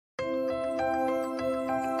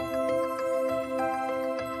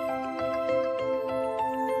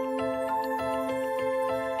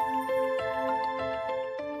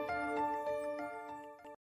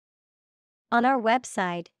On our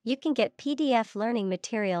website, you can get PDF learning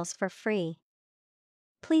materials for free.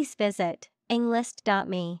 Please visit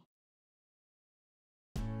englist.me.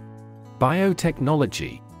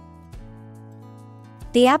 Biotechnology.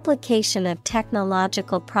 The application of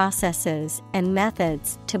technological processes and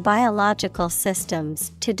methods to biological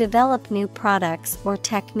systems to develop new products or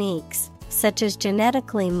techniques, such as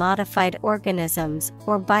genetically modified organisms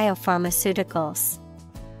or biopharmaceuticals.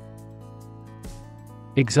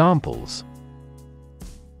 Examples: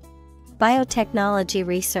 biotechnology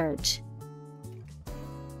research,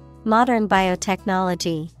 modern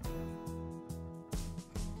biotechnology.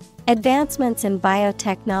 Advancements in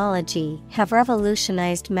biotechnology have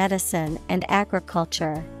revolutionized medicine and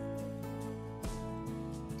agriculture.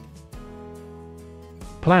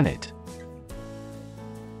 Planet.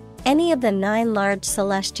 Any of the 9 large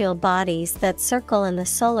celestial bodies that circle in the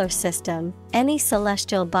solar system, any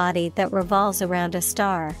celestial body that revolves around a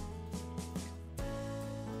star.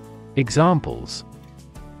 Examples: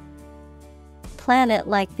 planet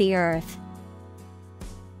like the Earth.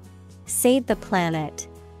 Save the planet.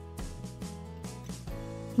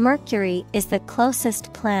 Mercury is the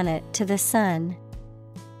closest planet to the Sun.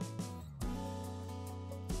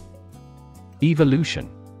 Evolution.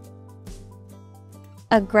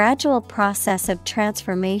 A gradual process of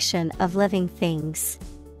transformation of living things.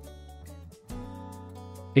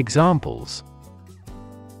 Examples: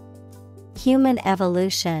 human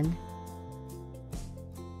evolution,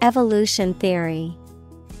 evolution theory.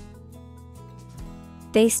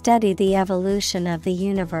 They study the evolution of the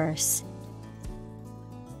universe.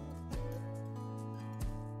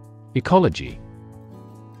 Ecology.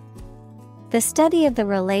 The study of the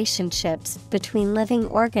relationships between living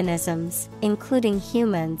organisms, including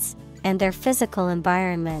humans, and their physical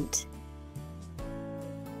environment.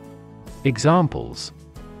 Examples: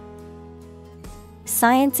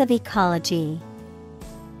 science of ecology,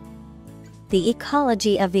 the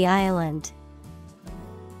ecology of the island.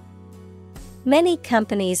 Many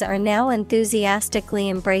companies are now enthusiastically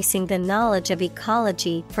embracing the knowledge of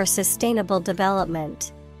ecology for sustainable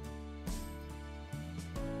development.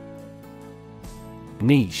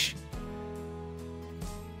 Niche.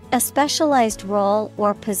 A specialized role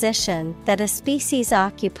or position that a species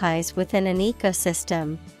occupies within an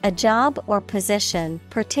ecosystem, a job or position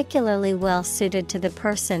particularly well suited to the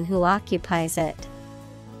person who occupies it.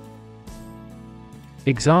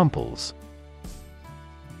 Examples: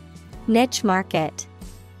 niche market,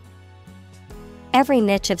 every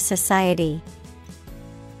niche of society.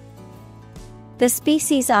 The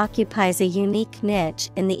species occupies a unique niche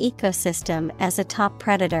in the ecosystem as a top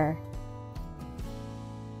predator.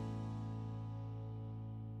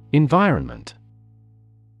 Environment.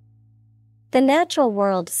 The natural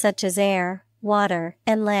world such as air, water,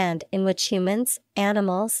 and land in which humans,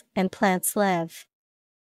 animals, and plants live.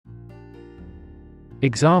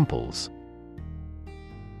 Examples: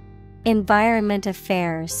 environment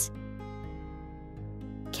affairs,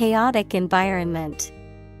 chaotic environment.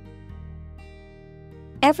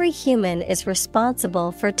 Every human is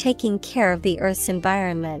responsible for taking care of the Earth's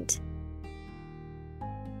environment.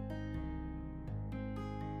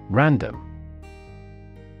 Random.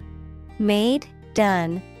 Made,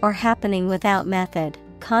 done, or happening without method,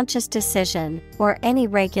 conscious decision, or any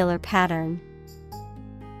regular pattern.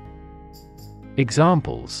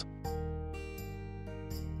 Examples: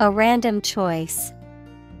 a random choice.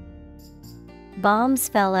 Bombs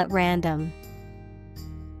fell at random.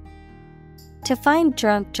 To find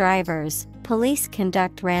drunk drivers, police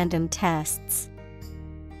conduct random tests.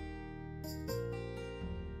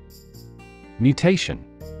 Mutation.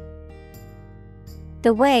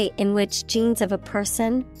 The way in which genes of a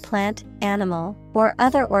person, plant, animal, or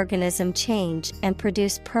other organism change and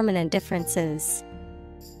produce permanent differences.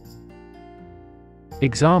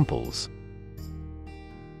 Examples: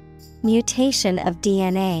 mutation of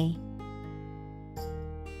DNA,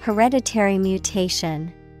 hereditary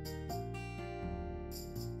mutation.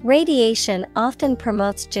 Radiation often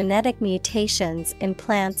promotes genetic mutations in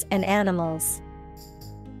plants and animals.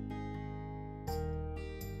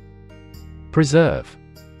 Preserve.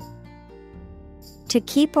 To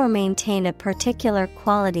keep or maintain a particular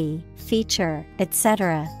quality, feature,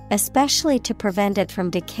 etc., especially to prevent it from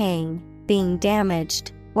decaying, being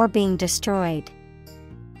damaged, or being destroyed.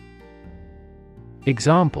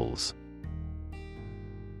 Examples: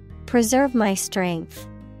 preserve my strength.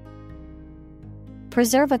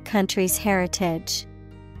 Preserve a country's heritage.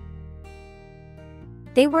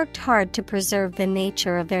 They worked hard to preserve the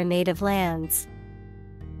nature of their native lands.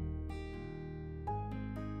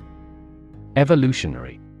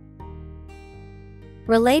 Evolutionary.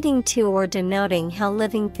 Relating to or denoting how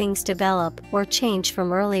living things develop or change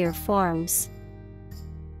from earlier forms.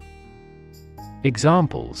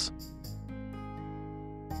 Examples: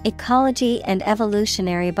 Ecology and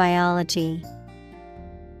evolutionary biology.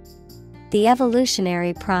 The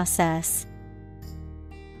evolutionary process.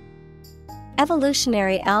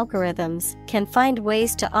 Evolutionary algorithms can find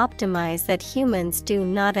ways to optimize that humans do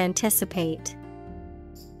not anticipate.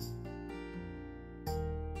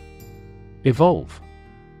 Evolve.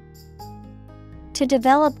 To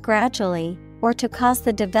develop gradually, or to cause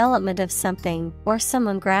the development of something or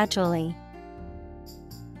someone gradually.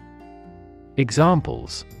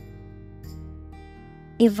 Examples: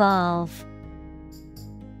 Evolve.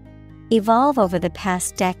 Evolve over the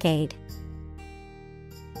past decade.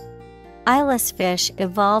 Eyeless fish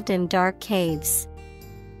evolved in dark caves.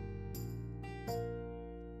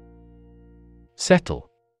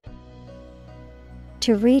 Settle.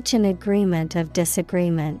 To reach an agreement of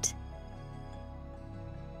disagreement.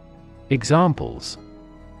 Examples: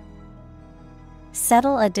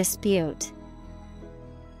 Settle a dispute.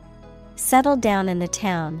 Settle down in the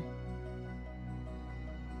town.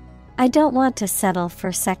 I don't want to settle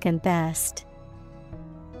for second best.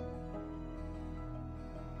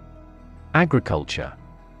 Agriculture.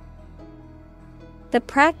 The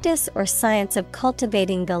practice or science of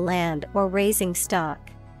cultivating the land or raising stock.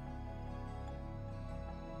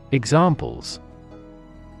 Examples: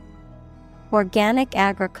 Organic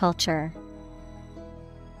agriculture.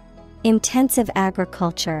 Intensive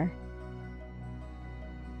agriculture.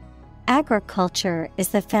 Agriculture is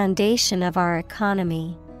the foundation of our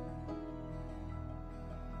economy.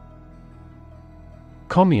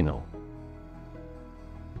 Communal.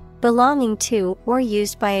 Belonging to or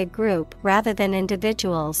used by a group rather than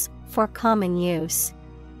individuals, for common use.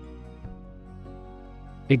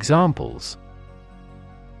 Examples: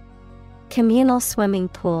 Communal swimming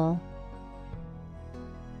pool.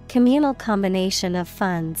 Communal combination of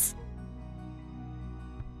funds.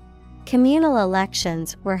 Communal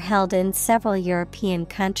elections were held in several European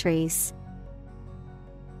countries.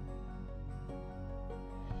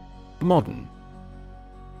 Modern.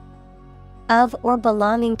 Of or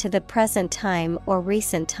belonging to the present time or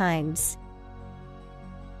recent times.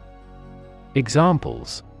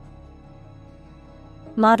 Examples: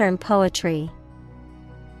 Modern poetry.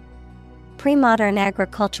 Pre-modern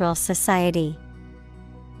agricultural society.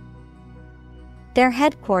 Their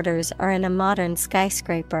headquarters are in a modern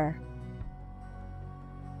skyscraper.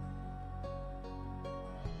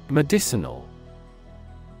 Medicinal.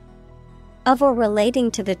 Of or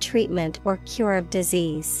relating to the treatment or cure of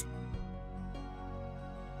disease.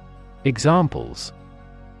 Examples: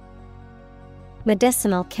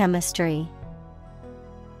 Medicinal chemistry.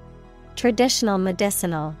 Traditional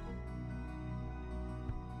medicinal.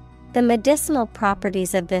 The medicinal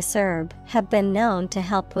properties of this herb have been known to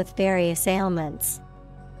help with various ailments.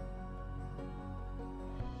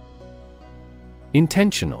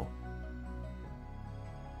 Intentional.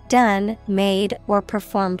 Done, made, or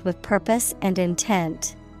performed with purpose and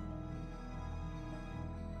intent.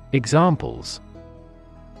 Examples: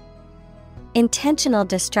 Intentional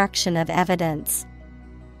destruction of evidence.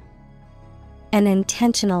 An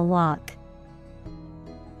intentional walk.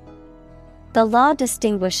 The law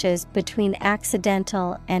distinguishes between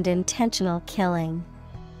accidental and intentional killing.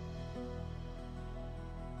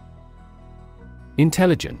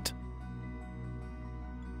 Intelligent.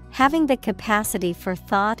 Having the capacity for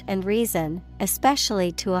thought and reason,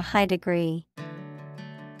 especially to a high degree.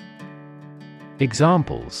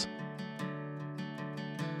 Examples: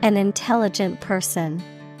 An intelligent person.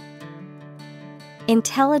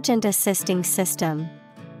 Intelligent assisting system.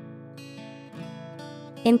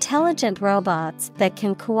 Intelligent robots that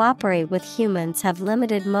can cooperate with humans have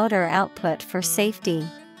limited motor output for safety.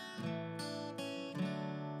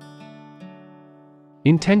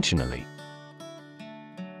 Intentionally.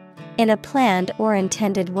 In a planned or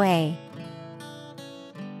intended way.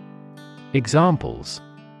 Examples: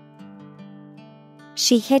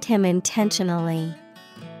 She hit him intentionally.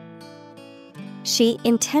 She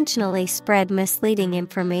intentionally spread misleading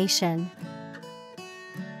information.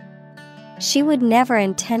 She would never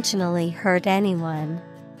intentionally hurt anyone.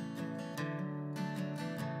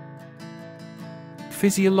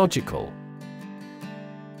 Physiological.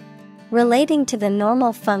 Relating to the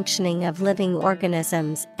normal functioning of living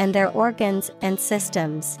organisms and their organs and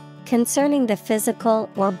systems, concerning the physical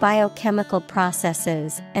or biochemical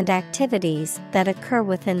processes and activities that occur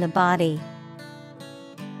within the body.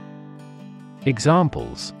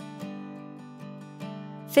 Examples: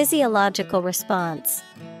 Physiological response.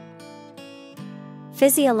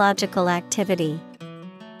 Physiological activity.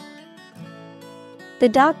 The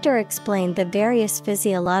doctor explained the various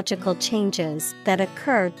physiological changes that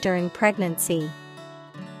occur during pregnancy.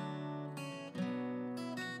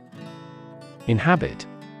 Inhabit.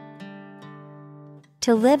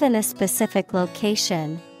 To live in a specific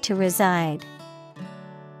location, to reside.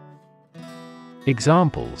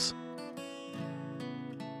 Examples: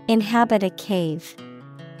 Inhabit a cave.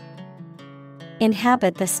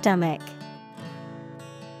 Inhabit the stomach.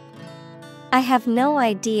 I have no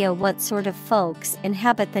idea what sort of folks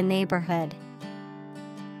inhabit the neighborhood.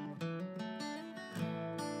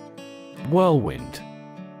 Whirlwind.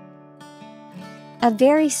 A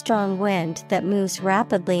very strong wind that moves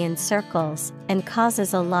rapidly in circles and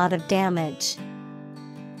causes a lot of damage.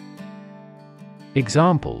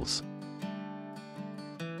 Examples: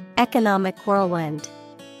 Economic whirlwind.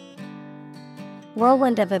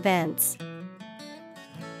 Whirlwind of events.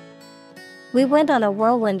 We went on a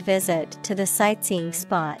whirlwind visit to the sightseeing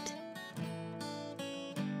spot.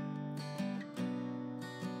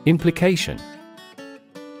 Implication.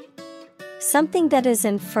 Something that is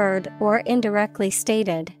inferred or indirectly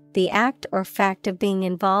stated, the act or fact of being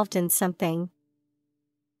involved in something.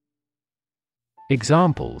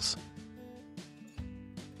 Examples: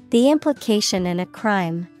 The implication in a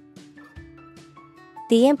crime.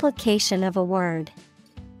 The implication of a word.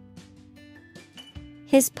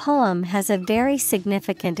 His poem has a very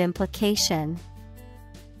significant implication.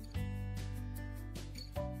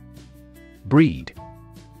 Breed.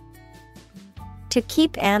 To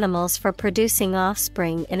keep animals for producing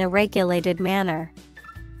offspring in a regulated manner.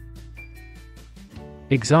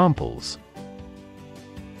 Examples: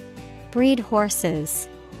 Breed horses.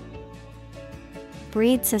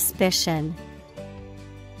 Breed suspicion.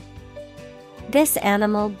 This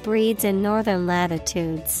animal breeds in northern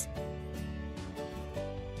latitudes.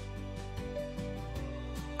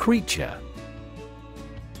 Creature.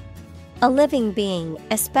 A living being,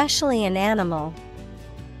 especially an animal.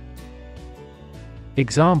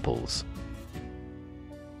 Examples: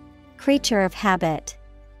 Creature of habit.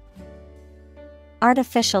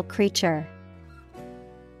 Artificial creature.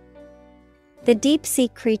 The deep-sea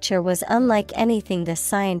creature was unlike anything the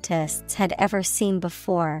scientists had ever seen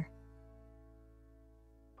before.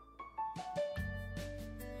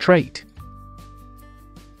 Trait.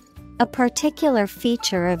 A particular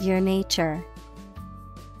feature of your nature.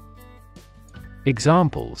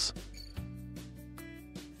 Examples: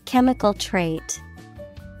 Chemical trait.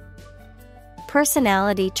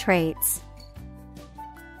 Personality traits.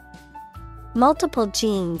 Multiple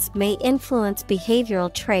genes may influence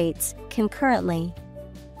behavioral traits concurrently.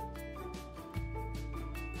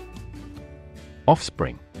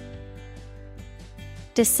 Offspring.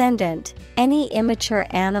 Descendant, any immature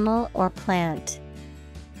animal or plant.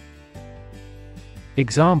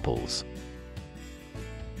 Examples: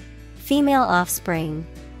 Female offspring.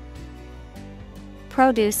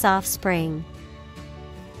 Produce offspring.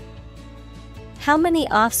 How many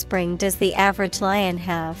offspring does the average lion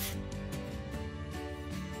have?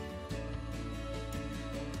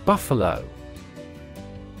 Buffalo.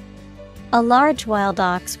 A large wild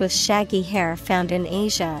ox with shaggy hair found in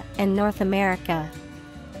Asia and North America.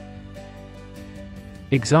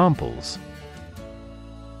 Examples: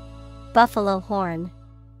 Buffalo horn.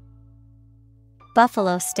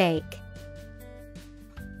 Buffalo steak.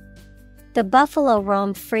 The buffalo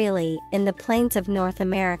roamed freely in the plains of North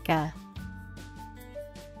America.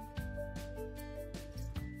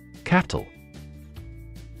 Cattle.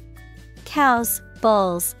 Cows,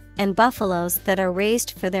 bulls, and buffaloes that are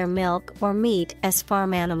raised for their milk or meat as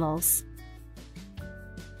farm animals.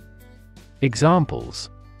 Examples: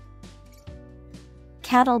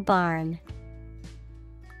 Cattle barn.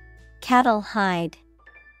 Cattle hide.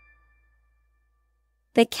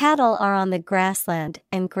 The cattle are on the grassland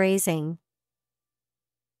and grazing.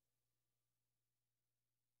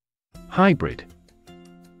 Hybrid.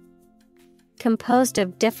 Composed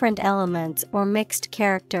of different elements or mixed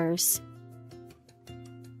characters.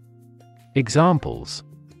 Examples: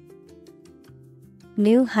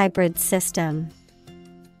 New hybrid system.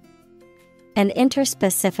 An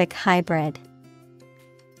interspecific hybrid.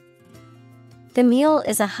 The mule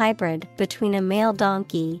is a hybrid between a male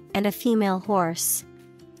donkey and a female horse.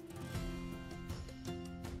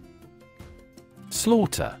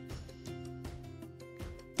 Slaughter.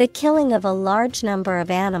 The killing of a large number of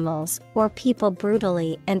animals or people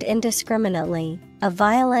brutally and indiscriminately, a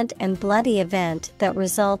violent and bloody event that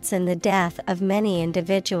results in the death of many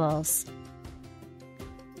individuals.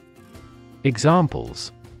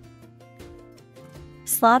 Examples: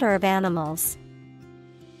 Slaughter of animals.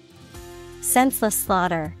 Senseless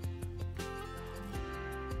slaughter.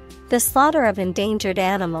 The slaughter of endangered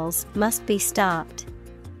animals must be stopped.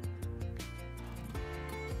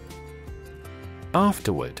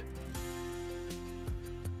 Afterward.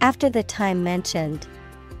 After the time mentioned.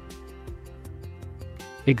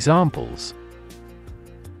 Examples: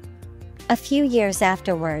 A few years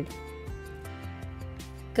afterward.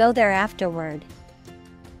 Go there afterward.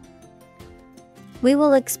 We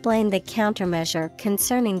will explain the countermeasure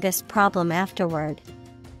concerning this problem afterward.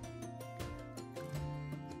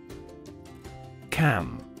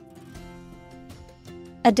 Cam.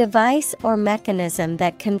 A device or mechanism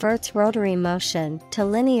that converts rotary motion to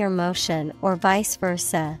linear motion or vice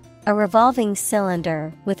versa. A revolving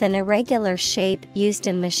cylinder with an irregular shape used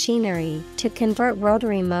in machinery to convert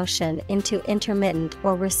rotary motion into intermittent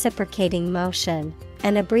or reciprocating motion.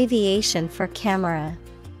 An abbreviation for camera.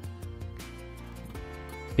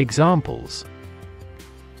 Examples: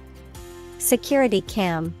 Security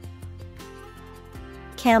cam.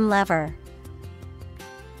 Cam lever.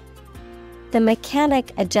 The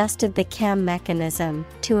mechanic adjusted the cam mechanism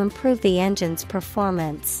to improve the engine's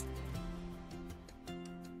performance.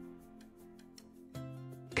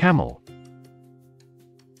 Camel.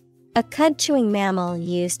 A cud-chewing mammal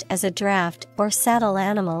used as a draft or saddle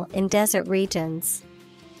animal in desert regions.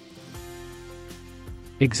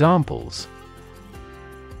 Examples: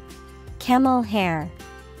 Camel hair.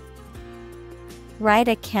 Ride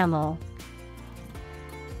a camel.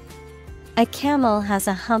 A camel has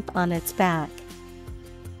a hump on its back.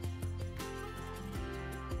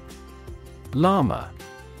 Llama.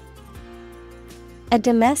 A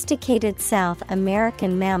domesticated South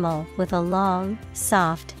American mammal with a long,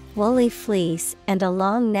 soft, woolly fleece and a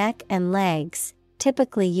long neck and legs,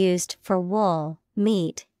 typically used for wool,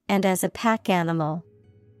 meat, and as a pack animal.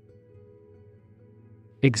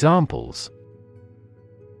 Examples: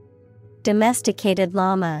 Domesticated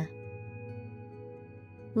llama.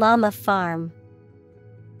 Llama farm.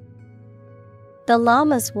 The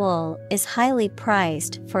llama's wool is highly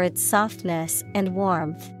prized for its softness and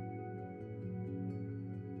warmth.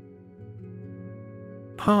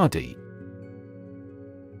 Hardy.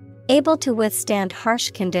 Able to withstand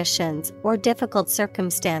harsh conditions or difficult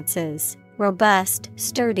circumstances, robust,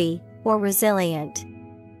 sturdy, or resilient.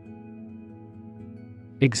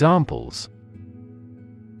 Examples: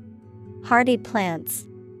 Hardy plants.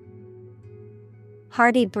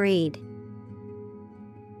 Hardy breed.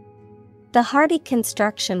 The hardy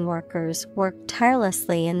construction workers worked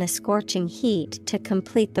tirelessly in the scorching heat to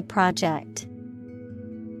complete the project.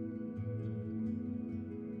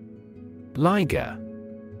 Liger.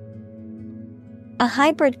 A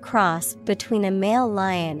hybrid cross between a male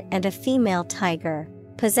lion and a female tiger,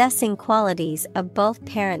 possessing qualities of both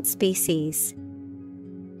parent species.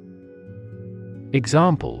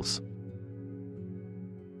 Examples: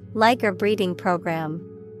 Liger breeding program.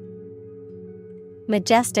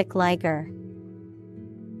 Majestic liger.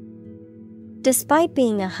 Despite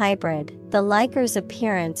being a hybrid, the liger's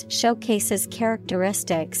appearance showcases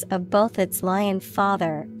characteristics of both its lion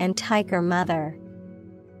father and tiger mother.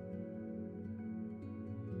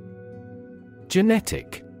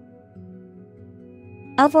 Genetic.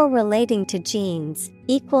 Of or relating to genes,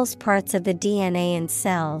 equals parts of the DNA in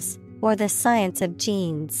cells, or the science of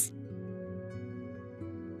genes.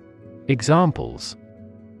 Examples: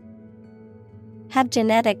 Have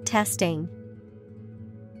genetic testing.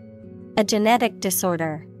 A genetic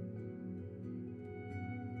disorder.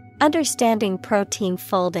 Understanding protein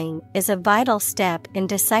folding is a vital step in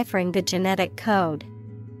deciphering the genetic code.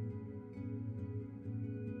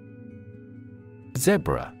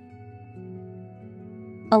 Zebra.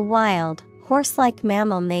 A wild, horse-like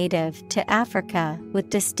mammal native to Africa with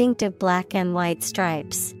distinctive black and white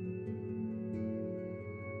stripes.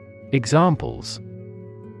 Examples: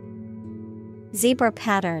 Zebra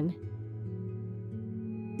pattern.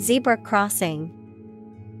 Zebra crossing.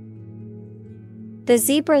 The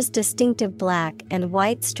zebra's distinctive black and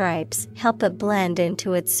white stripes help it blend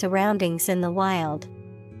into its surroundings in the wild.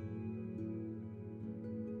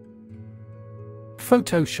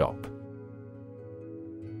 Photoshop.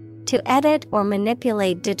 To edit or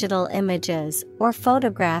manipulate digital images or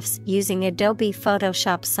photographs using Adobe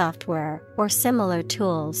Photoshop software or similar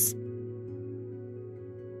tools.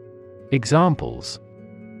 Examples: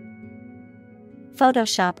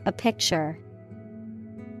 Photoshop a picture.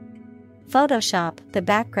 Photoshop the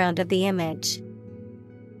background of the image.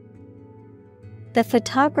 The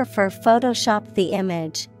photographer photoshopped the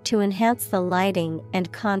image to enhance the lighting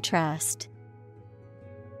and contrast.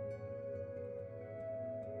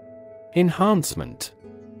 Enhancement.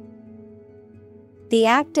 The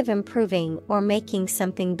act of improving or making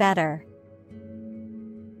something better.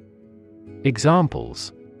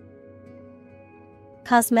 Examples: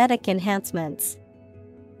 Cosmetic enhancements.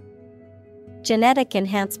 Genetic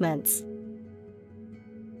enhancements.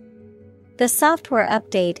 The software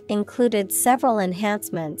update included several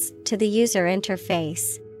enhancements to the user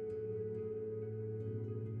interface.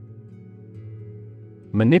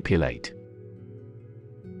 Manipulate.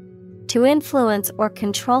 To influence or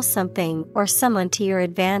control something or someone to your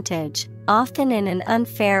advantage, often in an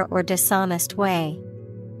unfair or dishonest way.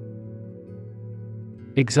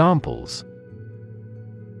 Examples: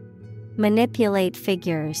 manipulate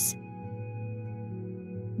figures.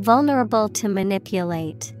 Vulnerable to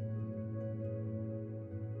manipulate.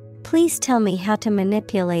 Please tell me how to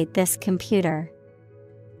manipulate this computer.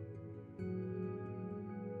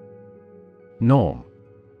 Norm.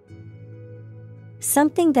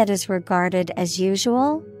 Something that is regarded as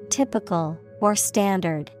usual, typical, or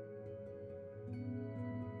standard.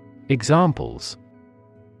 Examples: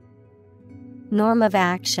 norm of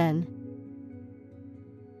action.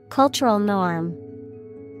 Cultural norm.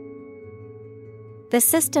 The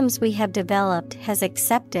systems we have developed has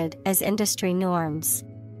accepted as industry norms.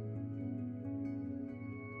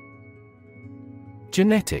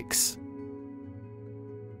 Genetics.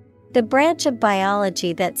 The branch of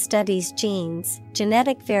biology that studies genes,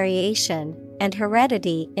 genetic variation, and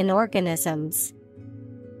heredity in organisms.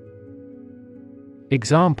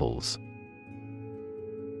 Examples: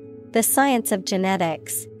 the science of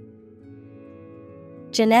genetics.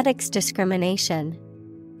 Genetics discrimination.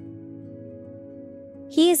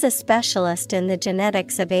 He is a specialist in the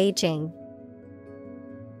genetics of aging.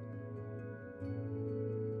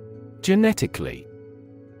 Genetically.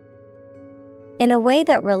 In a way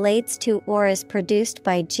that relates to or is produced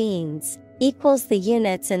by genes, equals the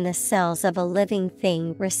units in the cells of a living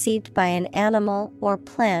thing received by an animal or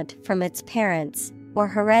plant from its parents, or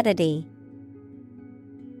heredity.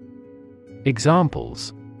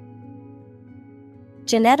 Examples: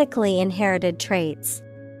 genetically inherited traits.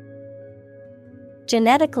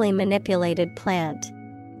 Genetically manipulated plant.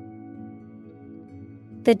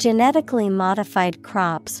 The genetically modified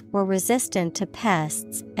crops were resistant to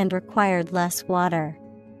pests and required less water.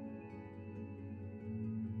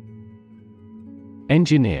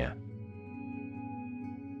 Engineer.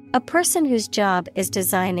 A person whose job is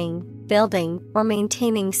designing, building, or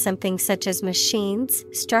maintaining something such as machines,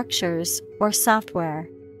 structures, or software.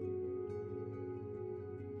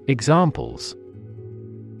 Examples: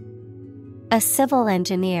 a civil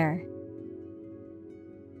engineer.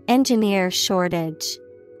 Engineer shortage.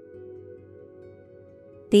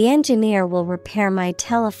 The engineer will repair my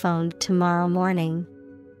telephone tomorrow morning.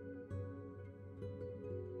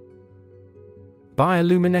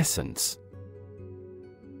 Bioluminescence.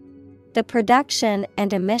 The production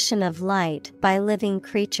and emission of light by living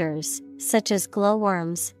creatures, such as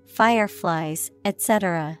glowworms, fireflies,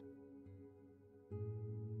 etc.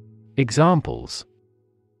 Examples: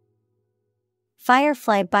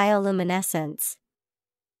 firefly bioluminescence.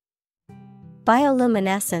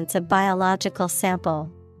 Bioluminescence of biological sample.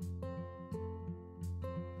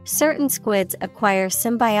 Certain squids acquire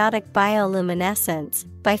symbiotic bioluminescence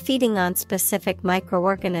by feeding on specific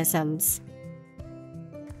microorganisms.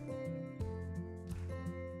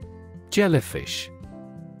 Jellyfish.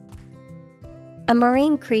 A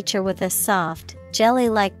marine creature with a soft,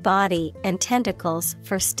 jelly-like body and tentacles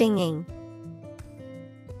for stinging.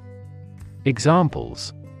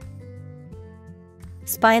 Examples: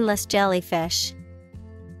 spineless jellyfish.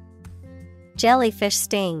 Jellyfish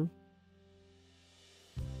sting.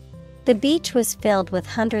 The beach was filled with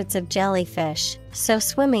hundreds of jellyfish, so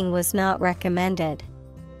swimming was not recommended.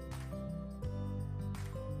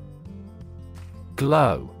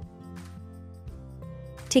 Glow.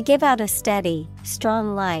 To give out a steady,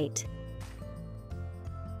 strong light.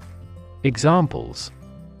 Examples: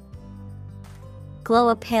 glow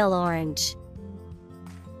a pale orange.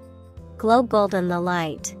 Glow golden the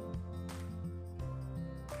light.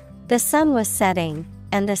 The sun was setting,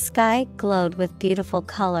 and the sky glowed with beautiful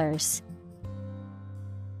colors.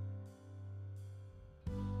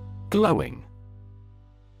 Glowing.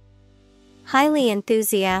 Highly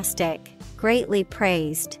enthusiastic, greatly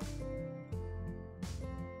praised.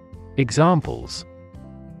 Examples: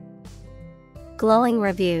 glowing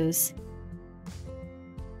reviews.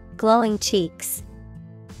 Glowing cheeks.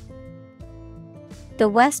 The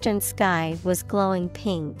western sky was glowing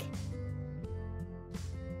pink.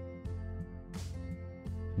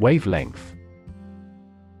 Wavelength.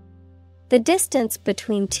 The distance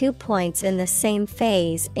between 2 points in the same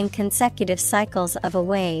phase in consecutive cycles of a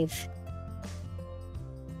wave.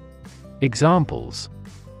 Examples: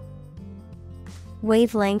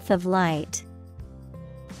 wavelength of light.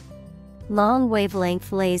 Long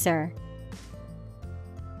wavelength laser.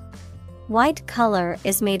 White color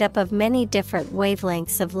is made up of many different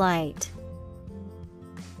wavelengths of light.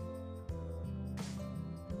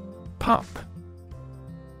 Pup.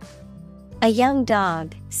 A young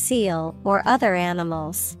dog, seal, or other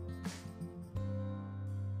animals.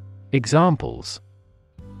 Examples: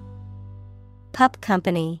 Pup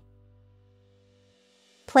company.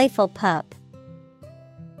 Playful pup.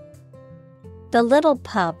 The little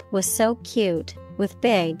pup was so cute, with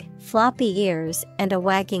big, floppy ears and a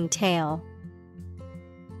wagging tail.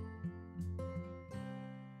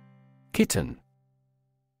 Kitten.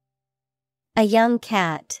 A young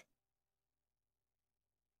cat.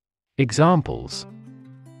 Examples: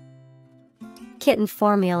 Kitten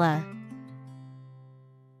formula.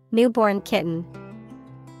 Newborn kitten.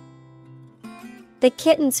 The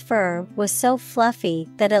kitten's fur was so fluffy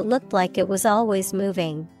that it looked like it was always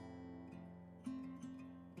moving.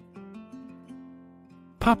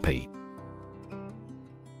 Puppy.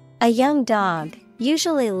 A young dog,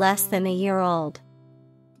 usually less than a year old.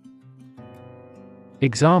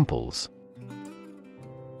 Examples: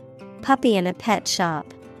 Puppy in a pet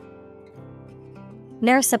shop.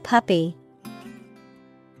 Nurse a puppy.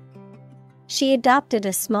 She adopted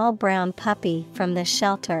a small brown puppy from the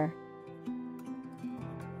shelter.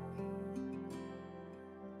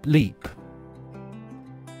 Leap.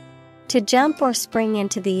 To jump or spring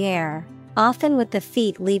into the air, often with the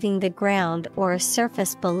feet leaving the ground or a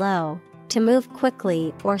surface below, to move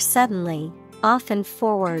quickly or suddenly, often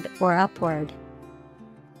forward or upward.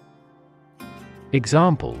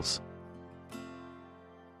 Examples: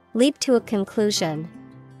 Leap to a conclusion.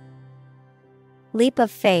 Leap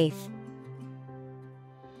of faith.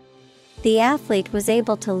 The athlete was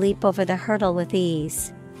able to leap over the hurdle with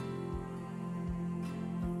ease.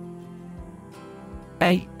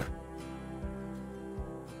 Ape.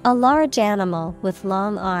 A large animal with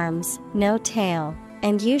long arms, no tail,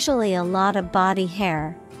 and usually a lot of body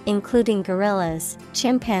hair, including gorillas,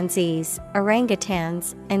 chimpanzees,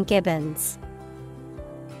 orangutans, and gibbons.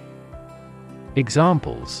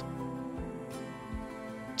 Examples: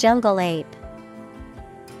 Jungle ape.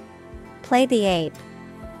 Play the ape.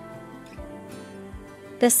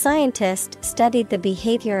 The scientist studied the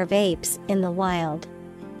behavior of apes in the wild.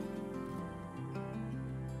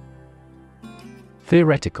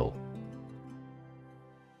 Theoretical.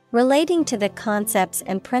 Relating to the concepts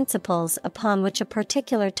and principles upon which a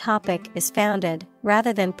particular topic is founded,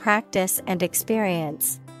 rather than practice and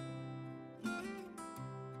experience.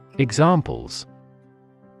 Examples: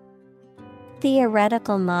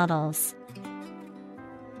 Theoretical models.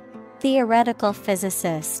 Theoretical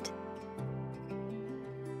physicist.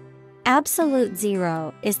 Absolute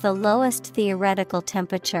zero is the lowest theoretical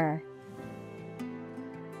temperature.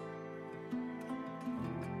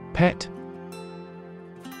 Pet.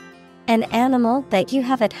 An animal that you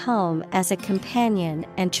have at home as a companion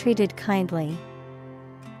and treated kindly.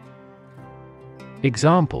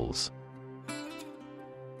 Examples: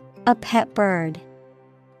 A pet bird.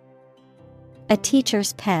 A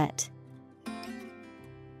teacher's pet.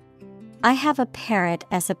 I have a parrot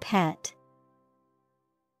as a pet.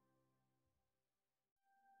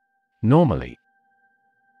 Normally.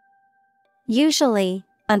 Usually,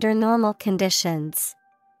 under normal conditions.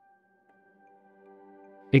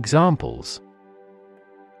 Examples: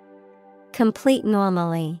 Complete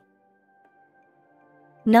normally.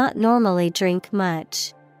 Not normally drink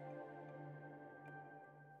much.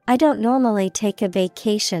 I don't normally take a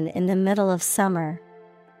vacation in the middle of summer.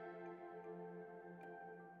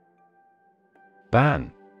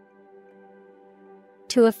 Ban.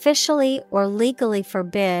 To officially or legally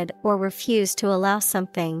forbid or refuse to allow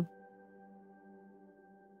something.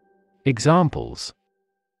 Examples: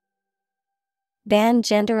 Ban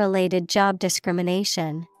gender-related job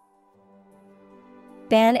discrimination.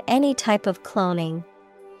 Ban any type of cloning.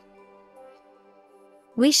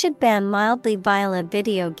 We should ban mildly violent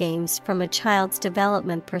video games from a child's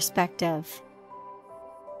development perspective.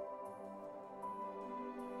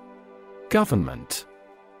 Government.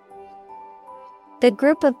 The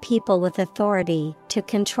group of people with authority to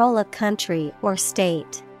control a country or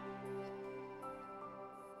state.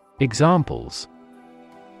 Examples: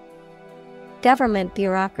 Government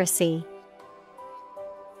bureaucracy.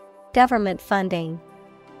 Government funding.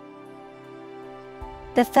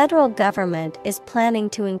 The federal government is planning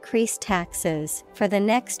to increase taxes for the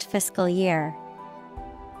next fiscal year.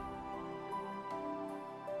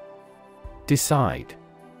 Decide.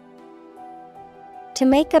 To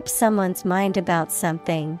make up someone's mind about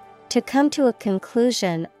something, to come to a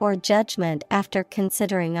conclusion or judgment after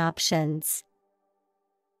considering options.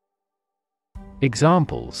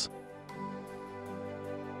 Examples: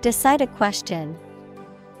 Decide a question.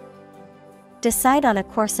 Decide on a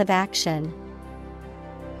course of action.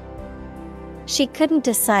 She couldn't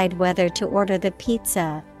decide whether to order the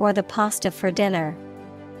pizza or the pasta for dinner.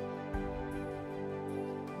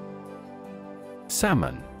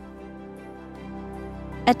 Salmon.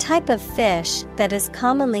 A type of fish that is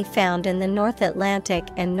commonly found in the North Atlantic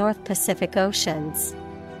and North Pacific Oceans.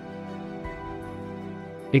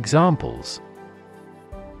 Examples: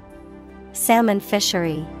 salmon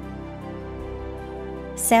fishery,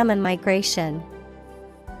 salmon migration.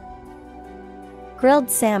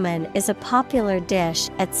 Grilled salmon is a popular dish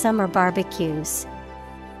at summer barbecues.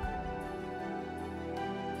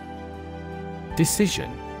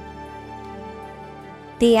 Decision.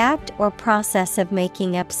 The act or process of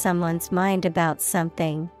making up someone's mind about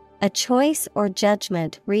something, a choice or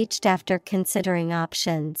judgment reached after considering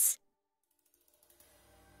options.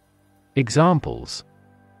 Examples: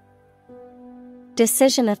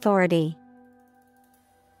 decision authority,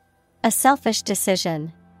 a selfish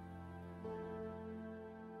decision.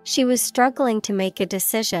 She was struggling to make a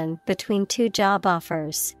decision between two job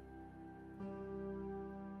offers.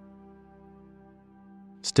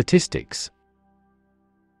 Statistics.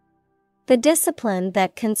 The discipline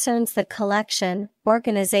that concerns the collection,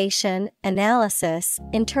 organization, analysis,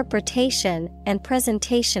 interpretation, and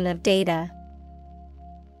presentation of data.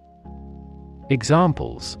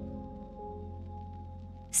 Examples: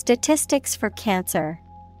 statistics for cancer,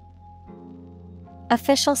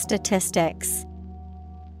 official statistics.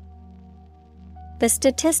 The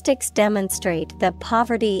statistics demonstrate that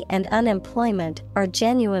poverty and unemployment are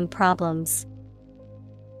genuine problems.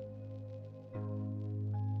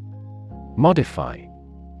 Modify.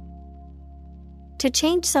 To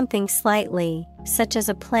change something slightly, such as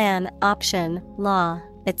a plan, option, law,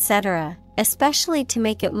 etc., especially to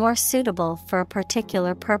make it more suitable for a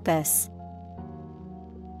particular purpose.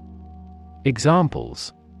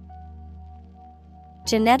 Examples: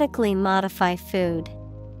 genetically modify food,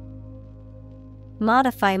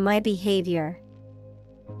 modify my behavior.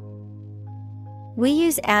 We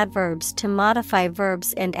use adverbs to modify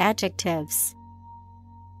verbs and adjectives.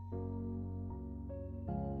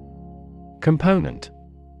 Component.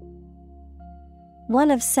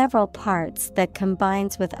 One of several parts that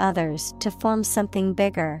combines with others to form something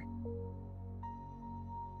bigger.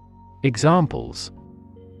 Examples: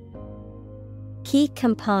 key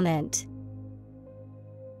component,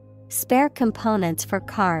 spare components for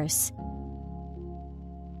cars.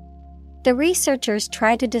 The researchers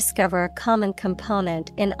try to discover a common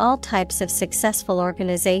component in all types of successful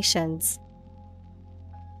organizations.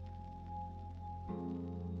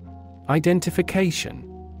 Identification.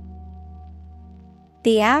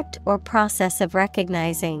 The act or process of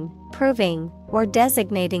recognizing, proving, or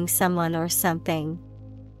designating someone or something.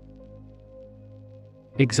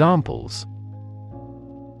 Examples: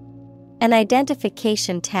 an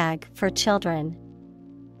identification tag for children.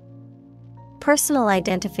 Personal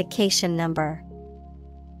identification number.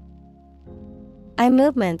 Eye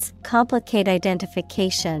movements complicate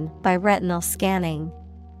identification by retinal scanning.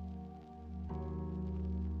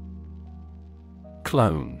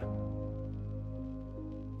 Clone.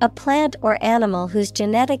 A plant or animal whose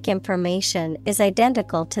genetic information is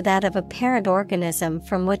identical to that of a parent organism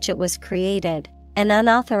from which it was created, an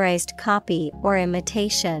unauthorized copy or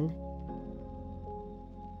imitation.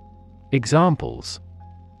 Examples: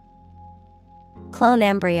 clone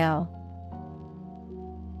embryo,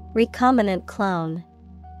 recombinant clone.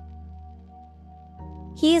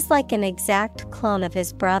 He is like an exact clone of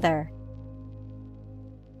his brother.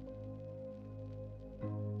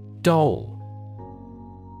 Doll.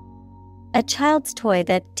 A child's toy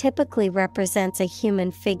that typically represents a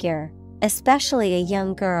human figure, especially a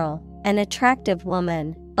young girl, an attractive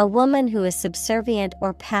woman, a woman who is subservient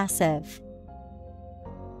or passive.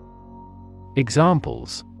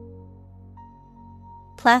 Examples: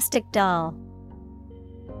 plastic doll,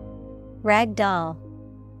 rag doll.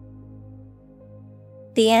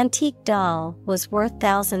 The antique doll was worth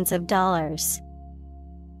thousands of dollars.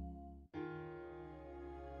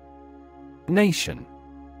 Nation.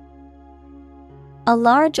 A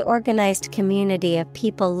large organized community of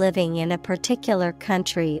people living in a particular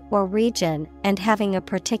country or region and having a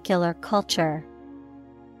particular culture.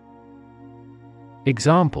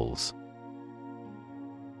 Examples: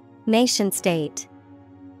 nation state,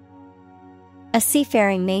 a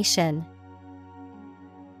seafaring nation.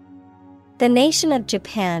 The nation of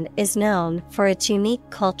Japan is known for its unique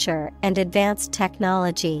culture and advanced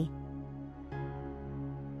technology.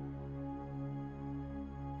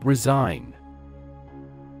 Resign.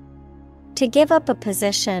 To give up a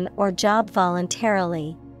position or job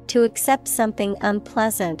voluntarily, to accept something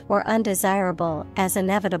unpleasant or undesirable as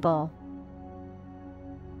inevitable.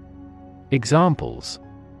 Examples: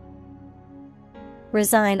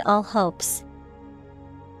 Resign all hopes.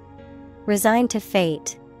 Resign to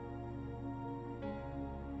fate.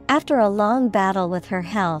 After a long battle with her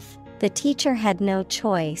health, the teacher had no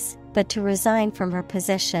choice but to resign from her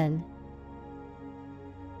position.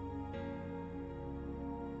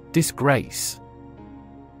 Disgrace.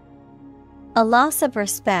 A loss of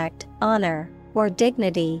respect, honor, or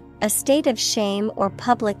dignity, a state of shame or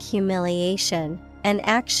public humiliation, an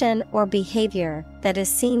action or behavior that is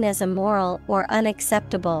seen as immoral or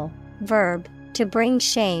unacceptable. Verb, to bring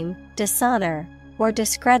shame, dishonor, or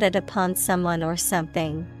discredit upon someone or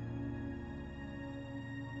something.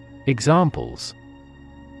 Examples: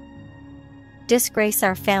 disgrace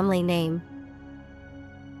our family name.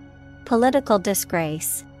 Political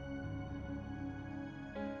disgrace.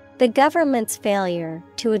 The government's failure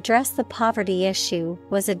to address the poverty issue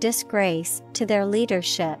was a disgrace to their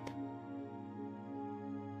leadership.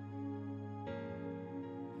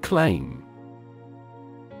 Claim.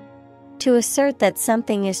 To assert that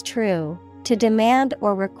something is true, to demand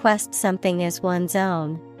or request something as one's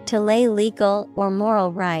own, to lay legal or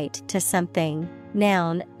moral right to something.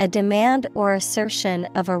 Noun, a demand or assertion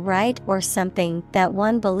of a right or something that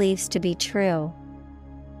one believes to be true.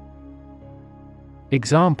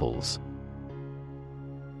 Examples: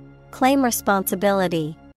 claim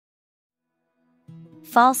responsibility.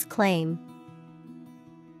 False claim.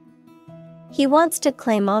 He wants to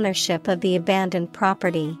claim ownership of the abandoned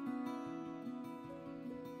property.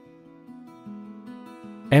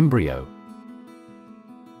 Embryo.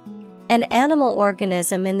 An animal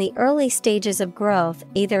organism in the early stages of growth,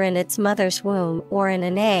 either in its mother's womb or in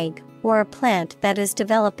an egg, or a plant that is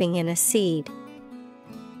developing in a seed.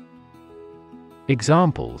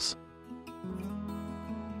 Examples: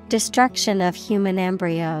 destruction of human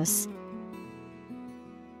embryos.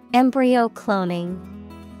 Embryo cloning.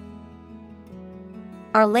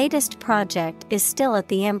 Our latest project is still at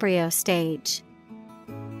the embryo stage.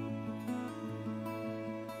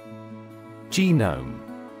 Genome.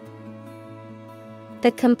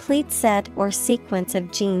 The complete set or sequence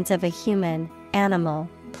of genes of a human, animal,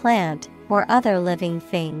 plant, or other living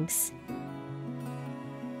things.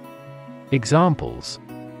 Examples: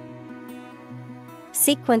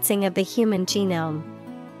 sequencing of the human genome.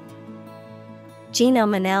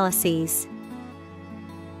 Genome analyses.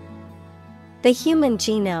 The human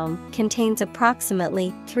genome contains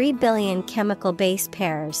approximately 3 billion chemical base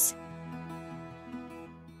pairs.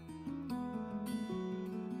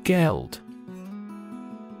 Geld.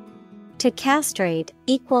 To castrate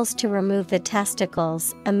equals to remove the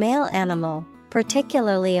testicles, a male animal,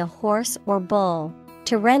 particularly a horse or bull,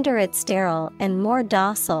 to render it sterile and more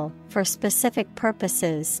docile for specific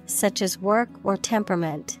purposes such as work or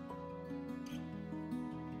temperament.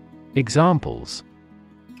 Examples: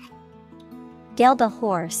 geld a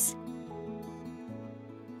horse.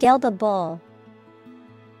 Geld a bull.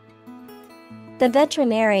 The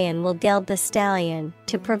veterinarian will geld the stallion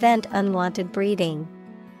to prevent unwanted breeding.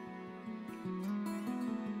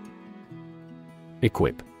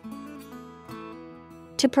 Equip.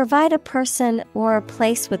 To provide a person or a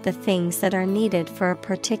place with the things that are needed for a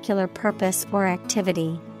particular purpose or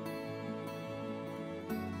activity.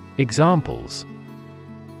 Examples: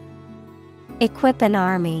 equip an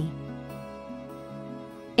army.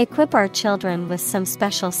 Equip our children with some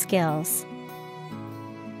special skills.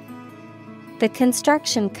 The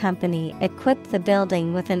construction company equipped the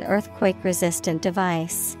building with an earthquake-resistant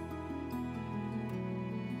device.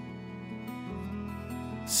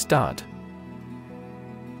 Stud.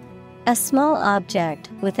 A small object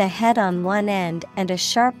with a head on one end and a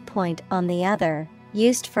sharp point on the other,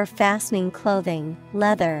 used for fastening clothing,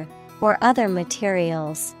 leather, or other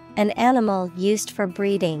materials. An animal used for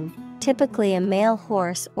breeding, typically a male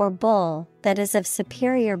horse or bull that is of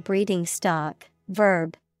superior breeding stock.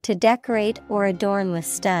 Verb, to decorate or adorn with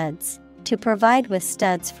studs, to provide with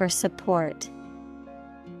studs for support.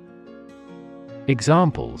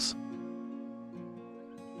 Examples: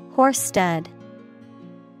 horse stud.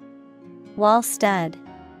 Wall stud.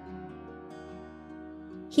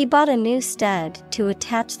 He bought a new stud to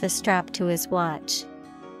attach the strap to his watch.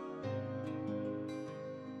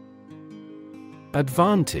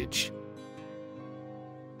 Advantage.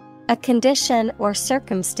 A condition or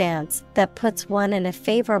circumstance that puts one in a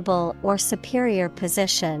favorable or superior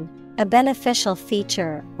position, a beneficial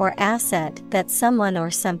feature or asset that someone or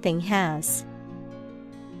something has.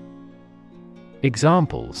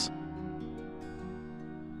 Examples: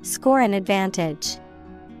 score an advantage.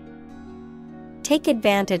 Take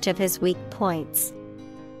advantage of his weak points.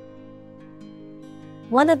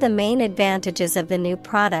 One of the main advantages of the new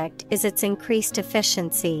product is its increased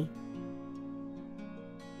efficiency.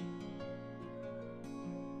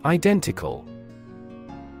 Identical.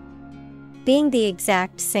 Being the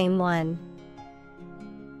exact same one.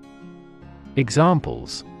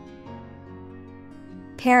 Examples: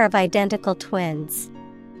 Pair of identical twins.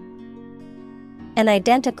 An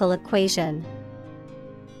identical equation.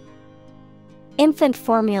 Infant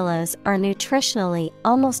formulas are nutritionally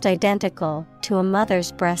almost identical to a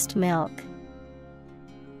mother's breast milk.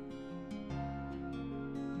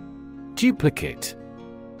 Duplicate.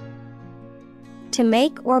 To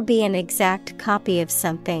make or be an exact copy of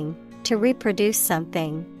something, to reproduce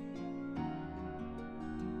something.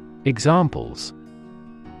 Examples: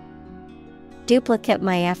 Duplicate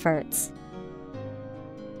my efforts.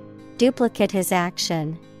 Duplicate his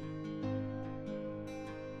action.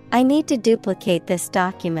 I need to duplicate this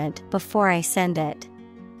document before I send it.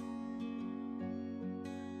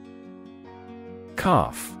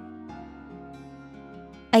 Calf.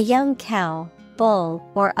 A young cow, bull,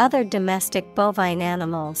 or other domestic bovine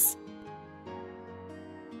animals.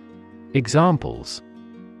 Examples: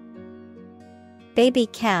 Baby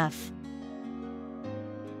calf.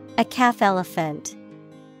 A calf elephant.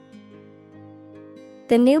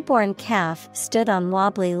 The newborn calf stood on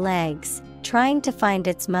wobbly legs, trying to find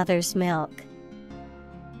its mother's milk.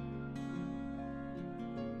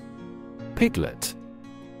 Piglet.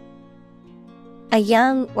 A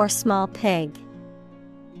young or small pig.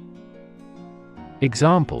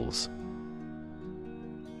 Examples: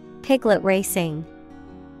 Piglet racing.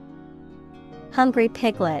 Hungry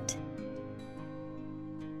piglet.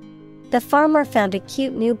 The farmer found a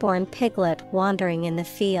cute newborn piglet wandering in the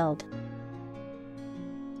field.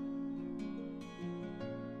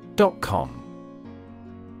 .com.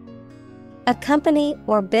 A company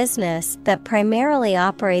or business that primarily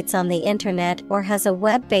operates on the internet or has a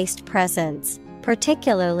web-based presence,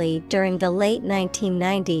 particularly during the late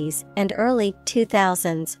 1990s and early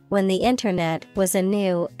 2000s when the internet was a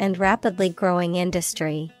new and rapidly growing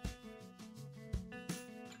industry.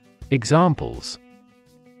 Examples: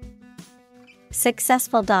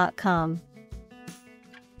 Successful.com.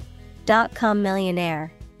 .com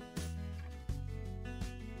millionaire.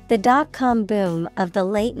 The dot-com boom of the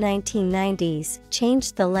late 1990s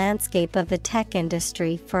changed the landscape of the tech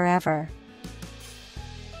industry forever.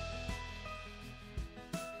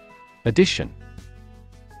 Addition.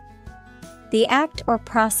 The act or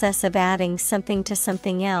process of adding something to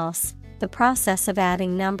something else, the process of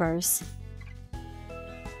adding numbers.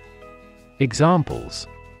 Examples: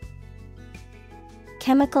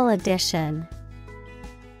 Chemical addition.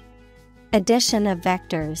 Addition of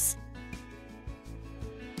vectors.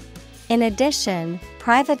 In addition,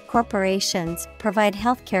 private corporations provide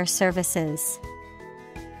healthcare services.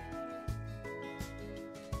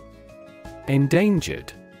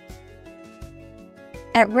 Endangered.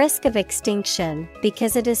 At risk of extinction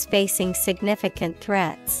because it is facing significant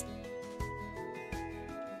threats.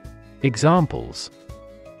 Examples: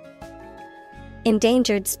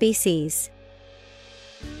 Endangered species.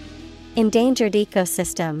 Endangered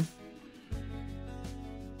ecosystem.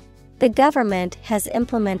 The government has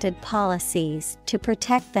implemented policies to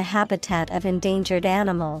protect the habitat of endangered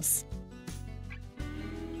animals.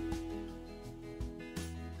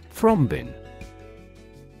 Thrombin.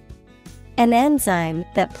 An enzyme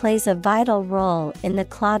that plays a vital role in the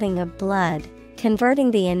clotting of blood, converting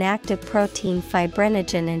the inactive protein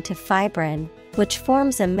fibrinogen into fibrin, which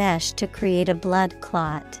forms a mesh to create a blood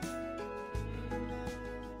clot.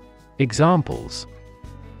 Examples: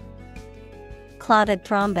 Clotted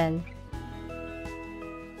thrombin.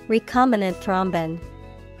 Recombinant thrombin.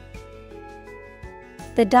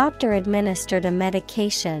 The doctor administered a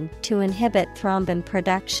medication to inhibit thrombin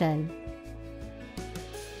production.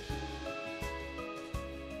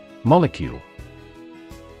 Molecule.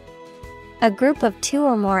 A group of two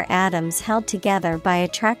or more atoms held together by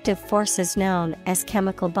attractive forces known as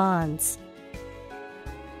chemical bonds.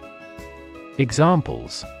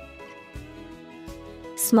 Examples: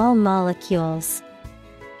 Small molecules.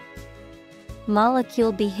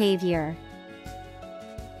 Molecule behavior.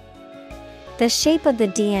 The shape of the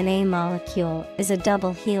DNA molecule is a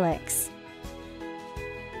double helix.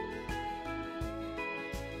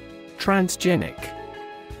 Transgenic.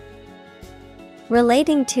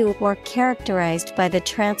 Relating to or characterized by the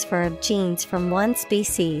transfer of genes from one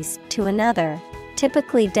species to another,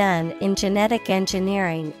 typically done in genetic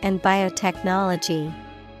engineering and biotechnology.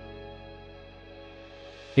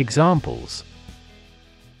 Examples: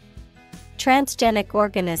 Transgenic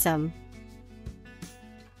organism.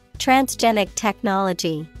 Transgenic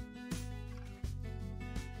technology.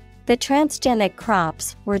 The transgenic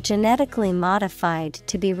crops were genetically modified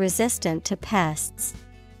to be resistant to pests.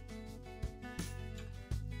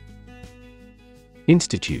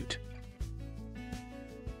 Institute.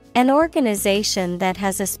 An organization that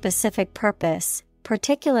has a specific purpose,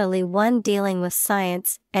 particularly one dealing with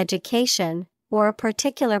science, education, or a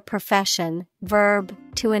particular profession. Verb,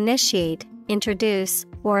 to initiate, introduce,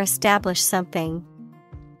 or establish something.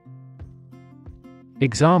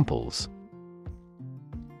 Examples: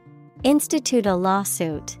 Institute a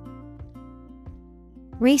lawsuit.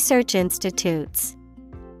 Research institutes.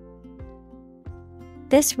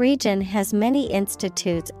 This region has many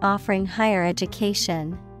institutes offering higher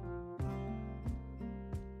education.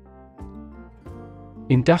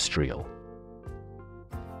 Industrial.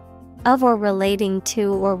 Of or relating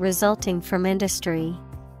to or resulting from industry.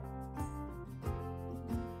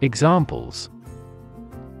 Examples: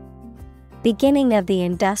 Beginning of the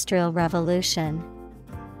Industrial Revolution.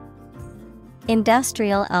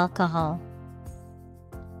 Industrial alcohol.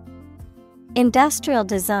 Industrial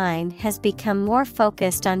design has become more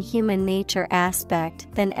focused on human nature aspect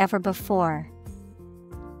than ever before.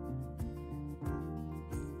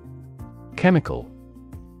 Chemical.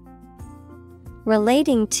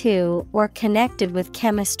 Relating to or connected with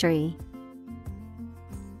chemistry.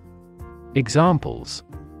 Examples: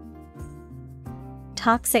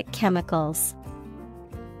 Toxic chemicals.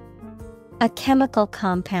 A chemical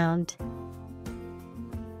compound.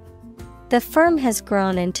 The firm has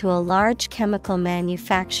grown into a large chemical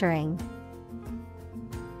manufacturing.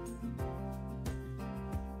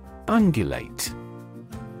 Ungulate.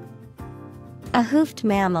 A hoofed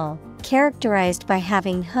mammal, characterized by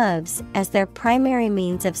having hooves as their primary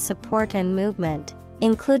means of support and movement,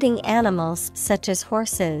 including animals such as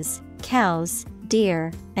horses, cows,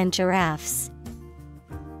 deer, and giraffes.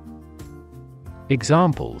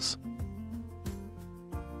 Examples: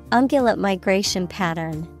 Ungulate migration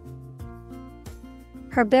pattern.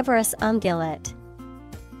 Herbivorous ungulate.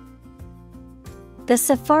 The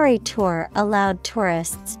safari tour allowed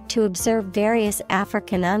tourists to observe various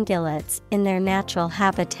African ungulates in their natural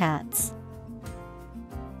habitats.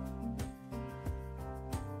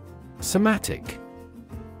 Somatic.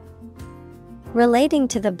 Relating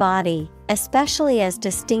to the body, especially as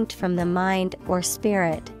distinct from the mind or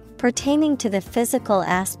spirit, pertaining to the physical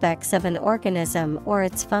aspects of an organism or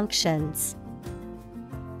its functions.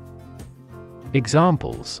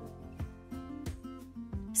 Examples: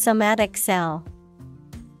 Somatic cell.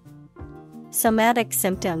 Somatic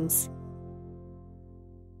symptoms.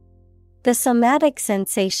 The somatic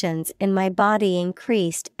sensations in my body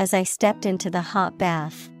increased as I stepped into the hot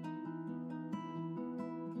bath.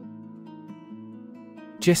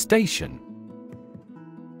 Gestation.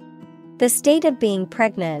 The state of being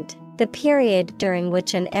pregnant, the period during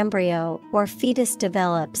which an embryo or fetus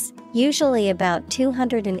develops, usually about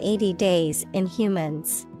 280 days in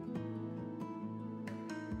humans.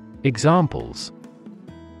 Examples: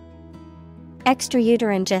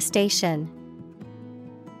 Extrauterine gestation.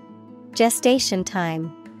 Gestation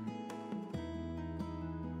time.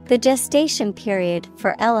 The gestation period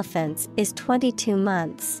for elephants is 22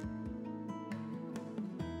 months.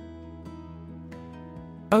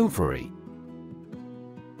 Ovary.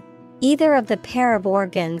 Either of the pair of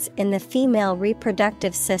organs in the female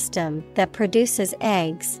reproductive system that produces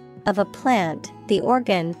eggs, of a plant, the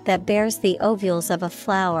organ that bears the ovules of a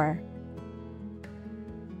flower.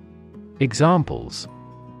 Examples: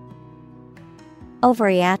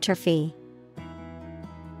 Ovary atrophy.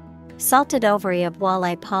 Salted ovary of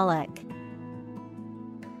walleye pollock.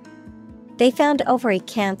 They found ovary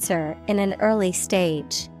cancer in an early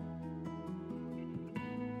stage.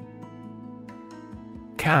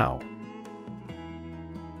 Cow.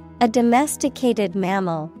 A domesticated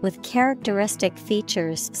mammal with characteristic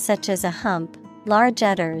features such as a hump, large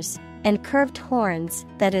udders, and curved horns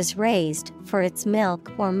that is raised for its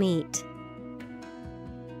milk or meat.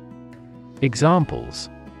 Examples: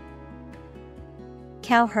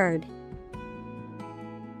 Cowherd.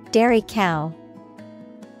 Dairy cow.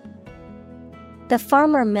 The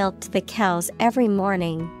farmer milked the cows every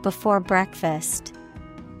morning before breakfast.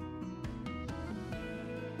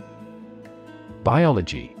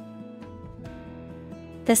 Biology.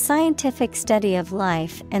 The scientific study of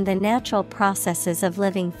life and the natural processes of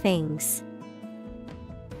living things.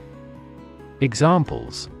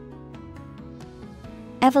 Examples: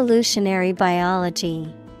 Evolutionary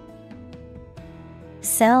biology.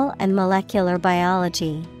 Cell and molecular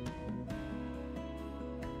biology.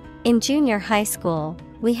 In junior high school,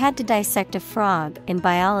 we had to dissect a frog in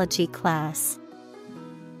biology class.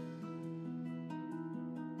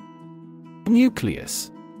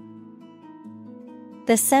 Nucleus.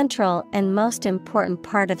 The central and most important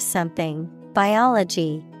part of something.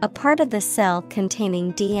 Biology, A part of the cell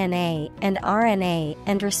containing DNA and RNA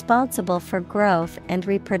and responsible for growth and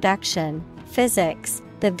reproduction. Physics,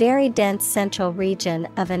 the very dense central region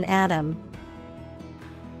of an atom.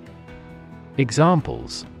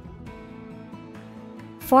 Examples: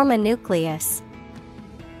 Form a nucleus.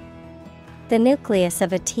 The nucleus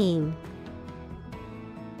of a team.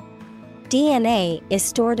 DNA is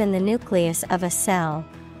stored in the nucleus of a cell.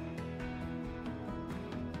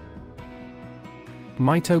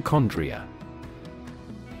 Mitochondria.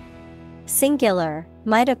 Singular,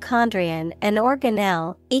 mitochondrion, an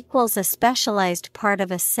organelle, equals a specialized part of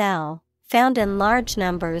a cell, found in large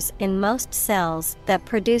numbers in most cells that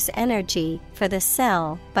produce energy for the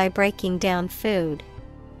cell by breaking down food.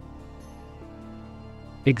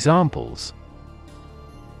 Examples: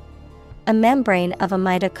 A membrane of a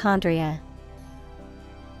mitochondria.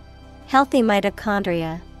 Healthy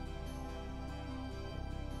mitochondria.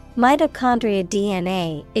 Mitochondria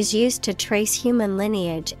DNA is used to trace human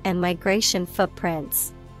lineage and migration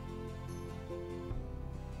footprints.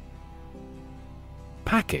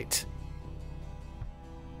 Packet.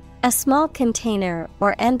 A small container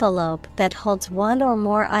or envelope that holds one or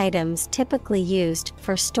more items typically used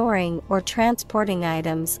for storing or transporting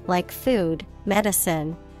items like food,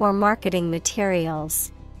 medicine, or marketing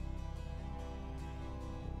materials.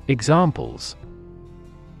 Examples: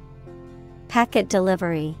 Packet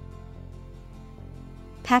delivery.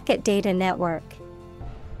 Packet data network.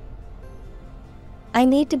 I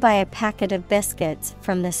need to buy a packet of biscuits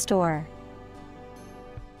from the store.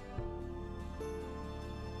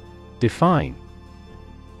 Define.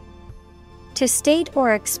 To state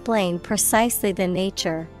or explain precisely the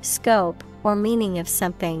nature, scope, or meaning of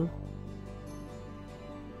something.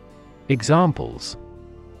 Examples: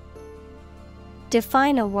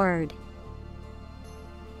 Define a word.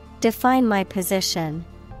 Define my position.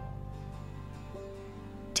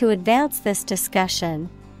 To advance this discussion,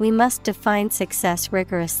 we must define success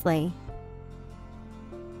rigorously.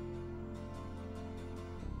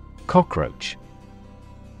 Cockroach.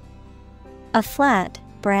 A flat,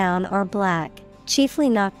 brown or black, chiefly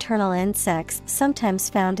nocturnal insects sometimes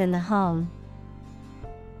found in the home.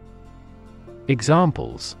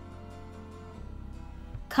 Examples: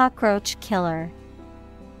 Cockroach killer.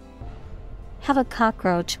 Have a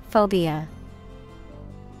cockroach phobia.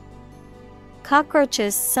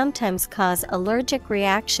 Cockroaches sometimes cause allergic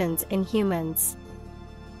reactions in humans.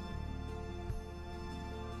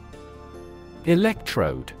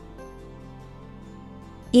 Electrode.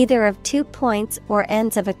 Either of 2 points or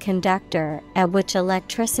ends of a conductor at which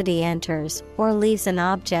electricity enters or leaves an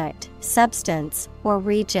object, substance, or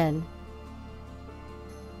region.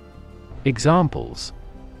 Examples: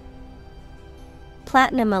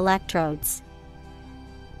 Platinum electrodes.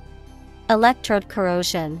 Electrode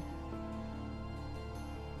corrosion.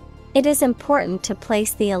 It is important to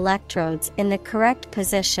place the electrodes in the correct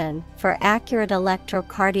position for accurate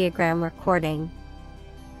electrocardiogram recording.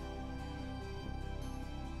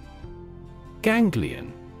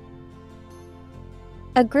 Ganglion.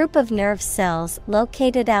 A group of nerve cells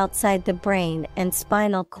located outside the brain and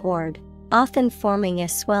spinal cord, often forming a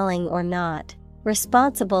swelling or knot,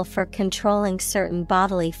 responsible for controlling certain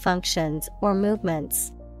bodily functions or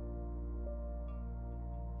movements.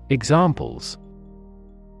 Examples: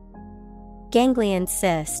 Ganglion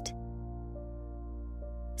cyst.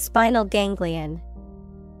 Spinal ganglion.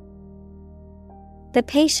 The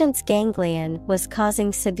patient's ganglion was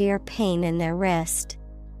causing severe pain in their wrist.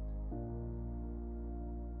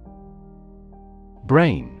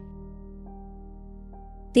 Brain.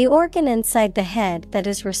 The organ inside the head that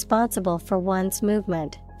is responsible for one's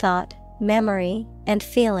movement, thought, memory, and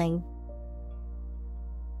feeling.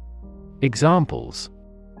 Examples: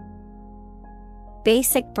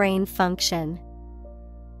 Basic brain function.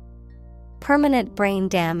 Permanent brain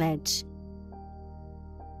damage.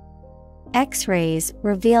 X-rays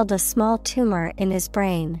revealed a small tumor in his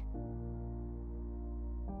brain.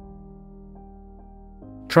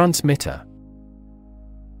 Transmitter.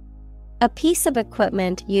 A piece of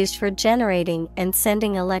equipment used for generating and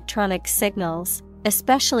sending electronic signals,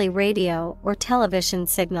 especially radio or television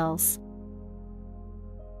signals.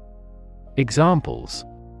 Examples: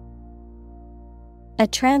 A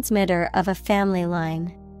transmitter of a family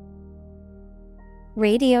line.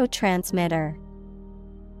 Radio transmitter.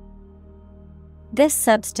 This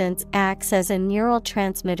substance acts as a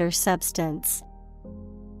neurotransmitter substance.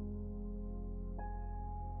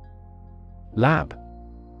 Lab.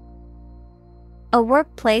 A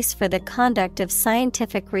workplace for the conduct of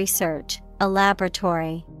scientific research, a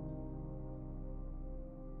laboratory.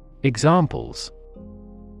 Examples: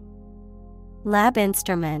 Lab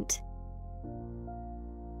instrument.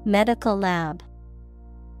 medical lab.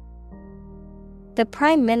 The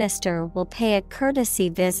Prime Minister will pay a courtesy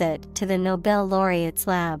visit to the Nobel laureate's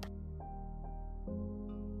lab.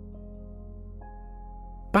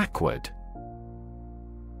 Backward.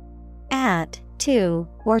 At, to,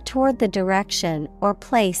 or toward the direction or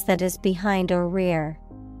place that is behind or rear.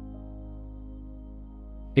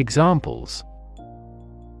 Examples: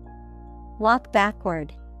 Walk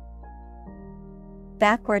backward.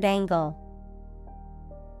 Backward angle.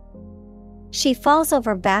 She falls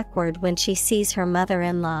over backward when she sees her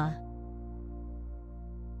mother-in-law.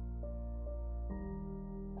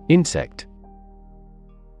 Insect.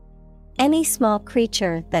 Any small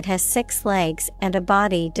creature that has 6 legs and a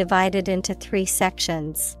body divided into 3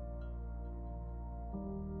 sections.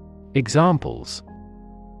 Examples: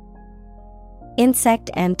 Insect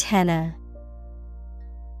antenna.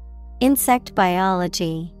 Insect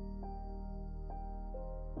biology.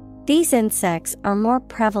 These insects are more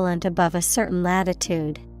prevalent above a certain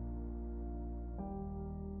latitude.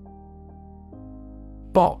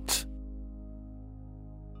 Bot.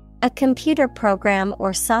 A computer program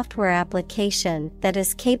or software application that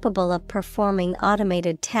is capable of performing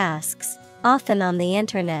automated tasks, often on the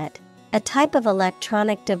Internet, a type of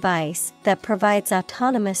electronic device that provides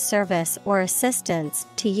autonomous service or assistance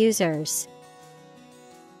to users.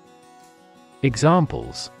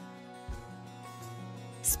 Examples: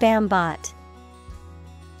 Spam bot.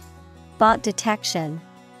 Bot detection.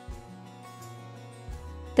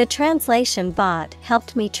 The translation bot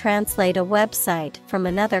helped me translate a website from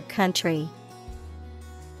another country.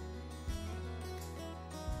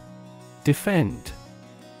 Defend.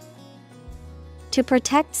 To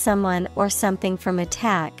protect someone or something from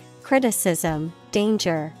attack, criticism,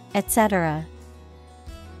 danger, etc.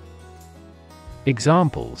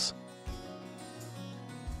 Examples: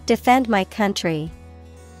 Defend my country.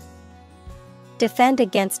 Defend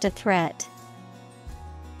against a threat.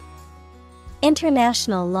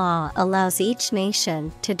 International law allows each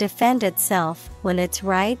nation to defend itself when its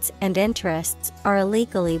rights and interests are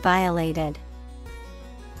illegally violated.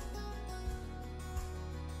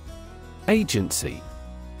 Agency.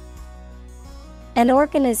 An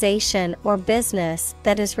organization or business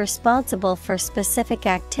that is responsible for specific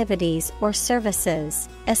activities or services,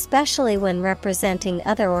 especially when representing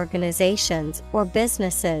other organizations or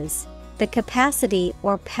businesses. The capacity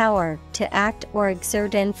or power to act or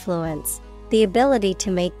exert influence, the ability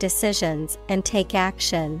to make decisions and take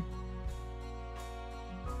action.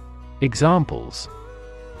 Examples: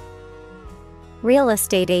 Real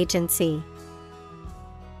estate agency.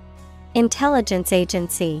 Intelligence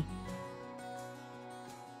agency.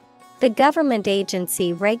 The government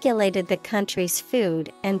agency regulated the country's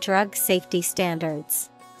food and drug safety standards.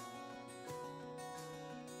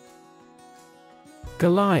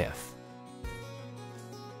 Goliath.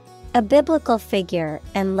 A biblical figure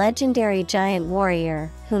and legendary giant warrior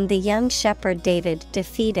whom the young shepherd David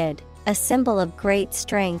defeated, a symbol of great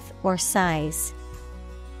strength or size.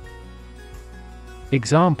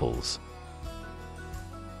 Examples: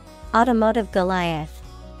 Automotive Goliath.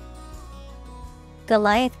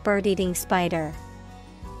 Goliath bird-eating spider.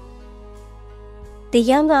 The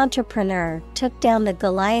young entrepreneur took down the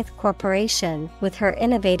Goliath Corporation with her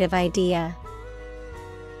innovative idea.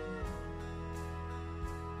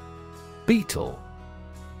 Beetle.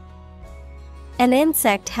 An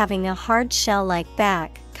insect having a hard shell-like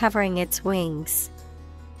back covering its wings.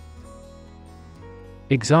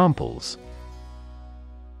 Examples: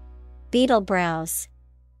 Beetle browse.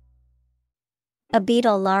 A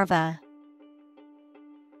beetle larva.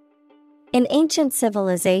 In ancient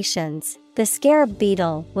civilizations, the scarab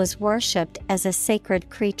beetle was worshipped as a sacred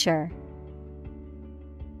creature.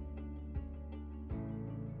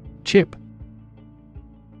 Chip.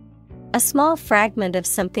 A small fragment of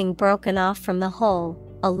something broken off from the whole,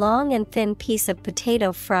 a long and thin piece of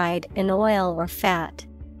potato fried in oil or fat.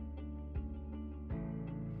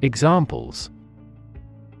 Examples: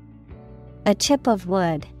 A chip of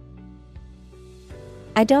wood.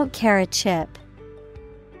 I don't care a chip.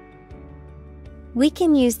 We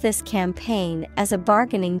can use this campaign as a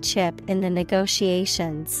bargaining chip in the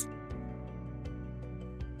negotiations.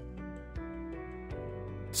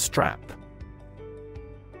 Strap.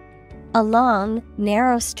 A long,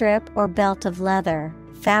 narrow strip or belt of leather,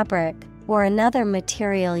 fabric, or another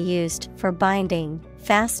material used for binding,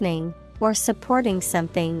 fastening, or supporting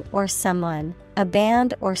something or someone, a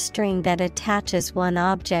band or string that attaches one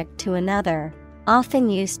object to another, often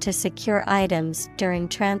used to secure items during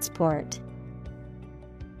transport.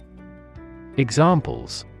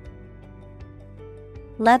 Examples: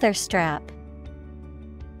 Leather strap.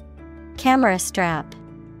 Camera strap.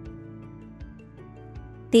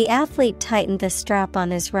 The athlete tightened the strap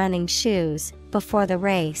on his running shoes before the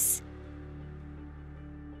race.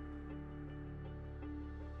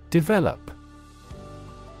 Develop.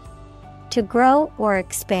 To grow or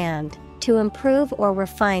expand, to improve or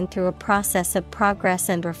refine through a process of progress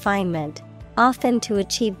and refinement, often to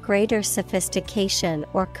achieve greater sophistication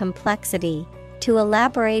or complexity, to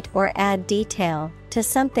elaborate or add detail to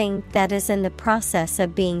something that is in the process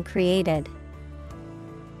of being created.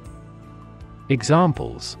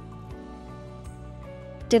 Examples: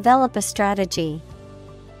 Develop a strategy.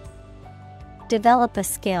 Develop a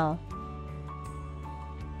skill.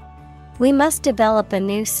 We must develop a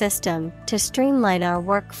new system to streamline our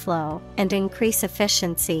workflow and increase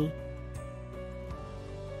efficiency.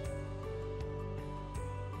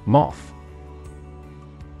 Moth.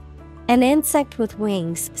 An insect with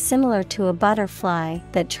wings similar to a butterfly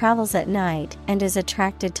that travels at night and is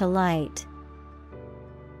attracted to light.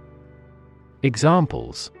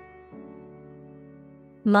 Examples: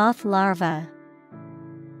 Moth larva.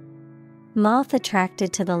 Moth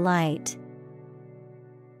attracted to the light.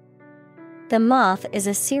 The moth is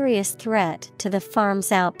a serious threat to the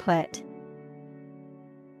farm's output.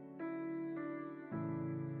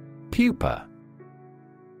 Pupa.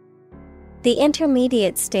 The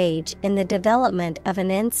intermediate stage in the development of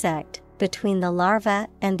an insect between the larva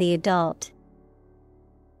and the adult.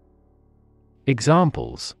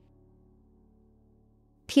 Examples: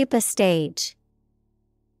 Pupa stage.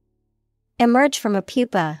 Emerge from a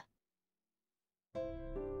pupa.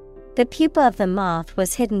 The pupa of the moth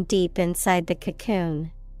was hidden deep inside the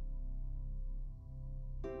cocoon.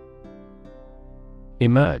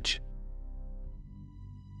 Emerge.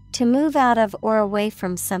 To move out of or away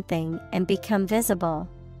from something and become visible.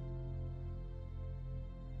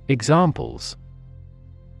 Examples: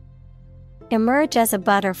 Emerge as a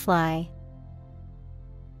butterfly.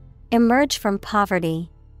 Emerge from poverty.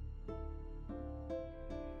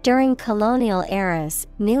 During colonial eras,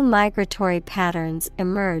 new migratory patterns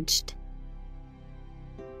emerged.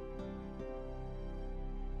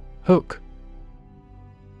 Hook.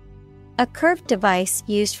 A curved device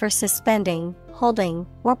used for suspending, holding,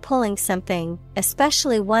 or pulling something,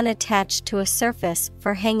 especially one attached to a surface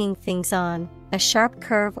for hanging things on, a sharp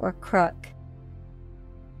curve or crook.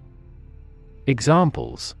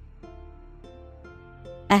 Examples: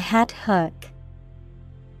 A hat hook.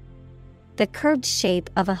 The curved shape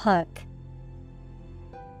of a hook.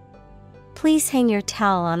 Please hang your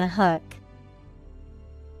towel on a hook.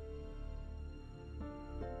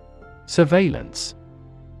 Surveillance.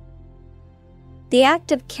 The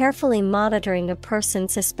act of carefully monitoring a person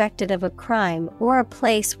suspected of a crime or a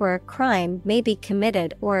place where a crime may be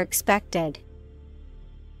committed or expected.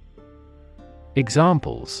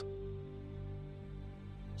 Examples: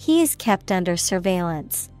 He is kept under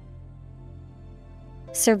surveillance.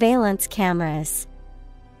 Surveillance cameras.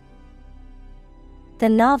 The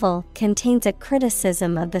novel contains a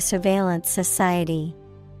criticism of the surveillance society.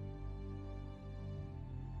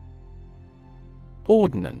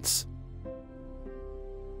 Ordinance.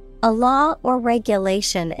 A law or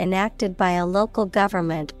regulation enacted by a local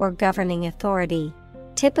government or governing authority,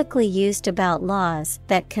 typically used about laws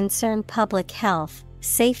that concern public health,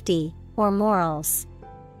 safety, or morals.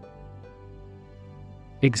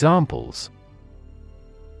 Examples: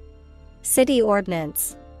 City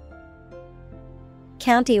ordinance.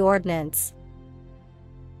 County ordinance.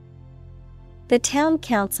 The town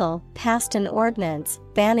council passed an ordinance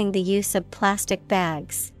banning the use of plastic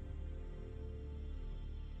bags.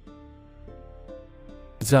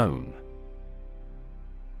 Zone.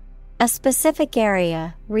 A specific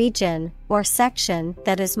area, region, or section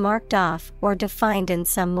that is marked off or defined in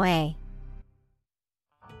some way.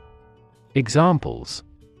 Examples: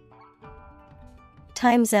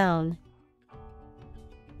 Time zone.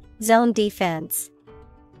 Zone defense.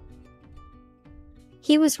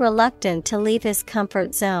 He was reluctant to leave his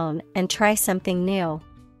comfort zone and try something new.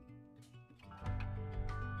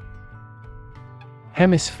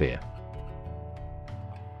 Hemisphere.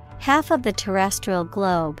 Half of the terrestrial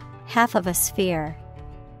globe, half of a sphere.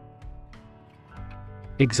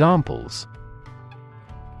 Examples: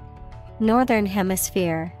 Northern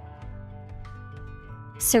hemisphere.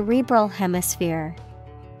 Cerebral hemisphere.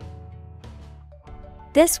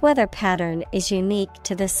 This weather pattern is unique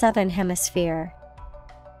to the southern hemisphere.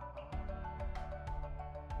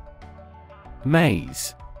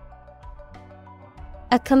 Maze.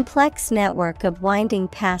 A complex network of winding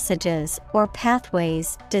passages or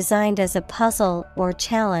pathways designed as a puzzle or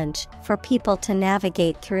challenge for people to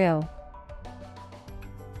navigate through.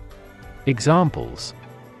 Examples: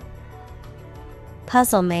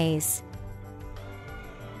 Puzzle maze.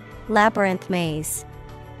 Labyrinth maze.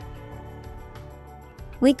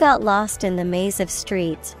 We got lost in the maze of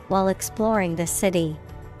streets while exploring the city.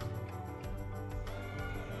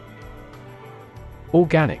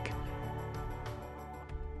 Organic.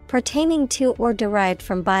 Pertaining to or derived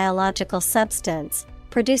from biological substance,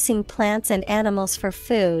 producing plants and animals for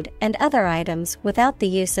food and other items without the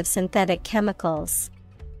use of synthetic chemicals.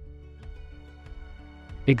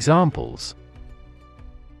 Examples: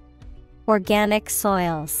 Organic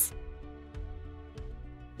soils.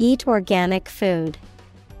 Eat organic food.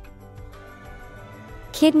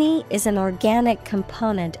 Kidney is an organic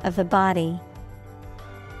component of the body.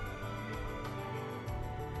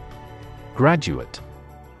 Graduate.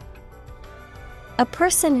 A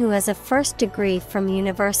person who has a first degree from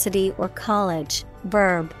university or college.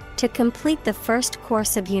 Verb, to complete the first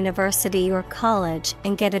course of university or college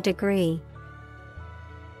and get a degree.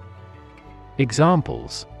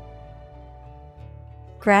 Examples: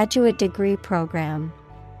 Graduate degree program.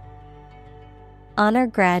 Honor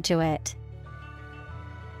graduate.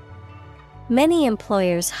 Many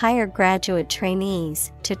employers hire graduate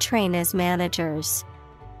trainees to train as managers.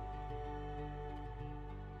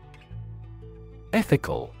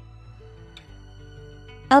 Ethical.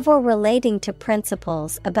 Of or relating to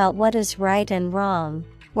principles about what is right and wrong,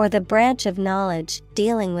 or the branch of knowledge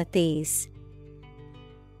dealing with these.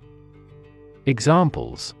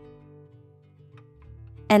 Examples: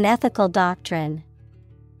 An ethical doctrine.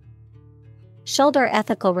 Shoulder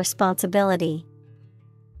ethical responsibility.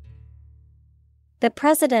 The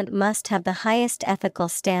president must have the highest ethical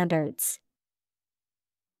standards.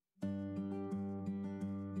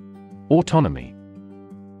 Autonomy.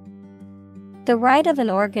 The right of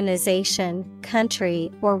an organization,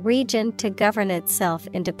 country, or region to govern itself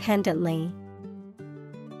independently.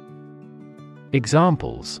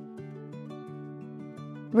 Examples: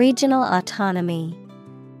 Regional autonomy.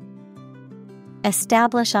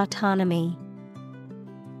 Establish autonomy.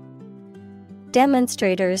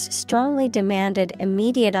 Demonstrators strongly demanded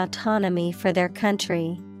immediate autonomy for their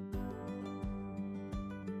country.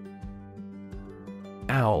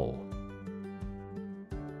 Owl.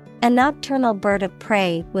 A nocturnal bird of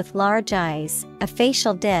prey with large eyes, a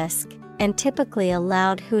facial disc, and typically a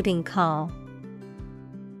loud hooting call.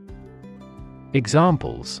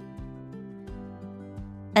 Examples: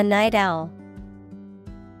 A night owl.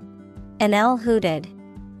 An owl hooted.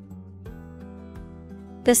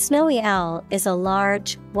 The snowy owl is a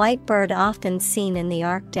large, white bird often seen in the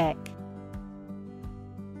Arctic.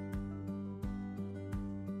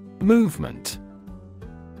 Movement.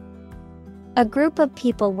 A group of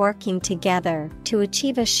people working together to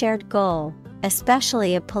achieve a shared goal,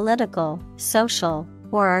 especially a political, social,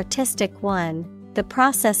 or artistic one, the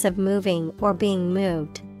process of moving or being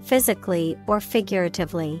moved, physically or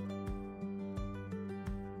figuratively.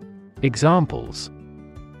 Examples: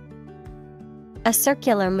 A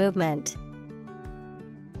circular movement.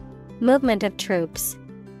 Movement of troops.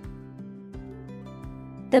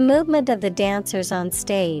 The movement of the dancers on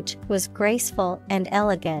stage was graceful and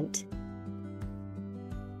elegant.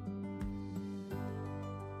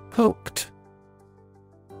 Hooked.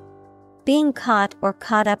 Being caught or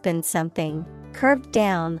caught up in something, curved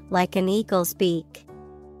down like an eagle's beak.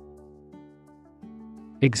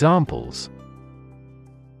 Examples: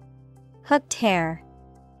 Hooked hair.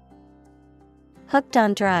 Hooked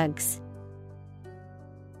on drugs.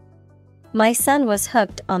 My son was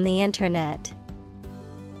hooked on the internet.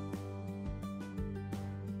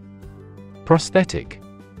 Prosthetic.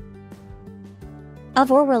 Of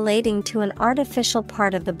or relating to an artificial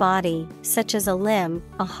part of the body, such as a limb,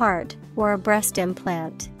 a heart, or a breast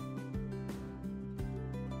implant.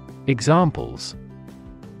 Examples: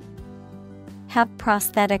 Have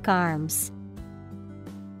prosthetic arms.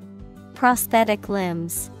 Prosthetic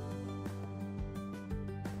limbs.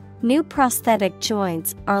 New prosthetic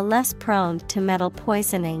joints are less prone to metal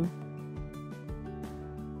poisoning.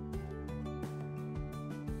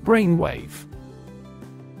 Brainwave.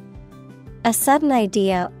 A sudden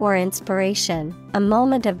idea or inspiration, a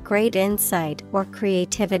moment of great insight or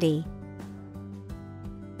creativity.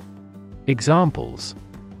 Examples: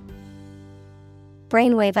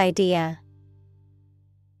 Brainwave idea.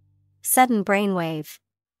 Sudden brainwave.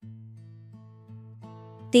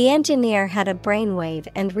 The engineer had a brainwave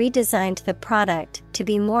and redesigned the product to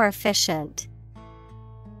be more efficient.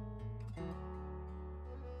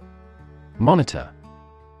 Monitor.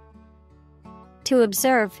 To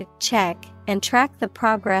observe, check, and track the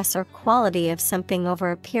progress or quality of something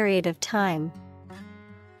over a period of time.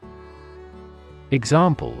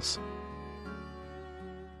 Examples: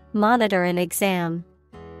 Monitor an exam.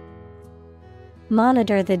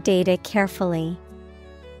 Monitor the data carefully.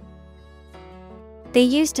 They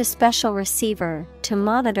used a special receiver to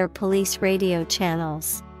monitor police radio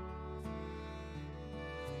channels.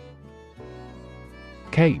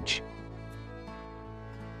 Cage.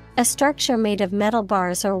 A structure made of metal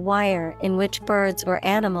bars or wire in which birds or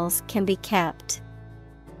animals can be kept.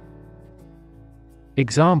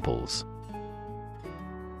 Examples: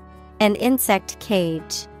 An insect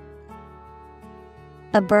cage.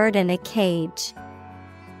 A bird in a cage.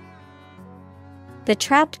 The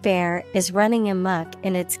trapped bear is running amok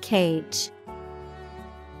in its cage.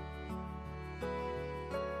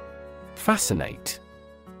 Fascinate.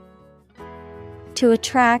 To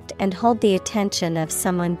attract and hold the attention of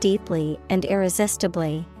someone deeply and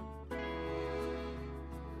irresistibly.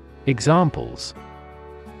 Examples: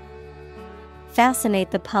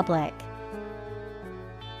 Fascinate the public.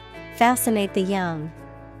 Fascinate the young.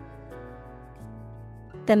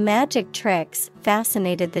 The magic tricks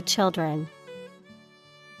fascinated the children.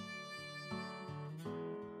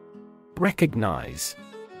 Recognize.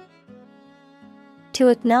 To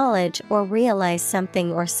acknowledge or realize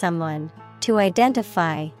something or someone. To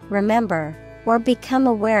identify, remember, or become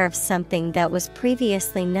aware of something that was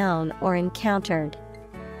previously known or encountered.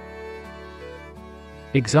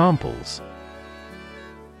 Examples: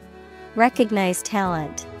 Recognize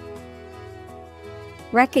talent.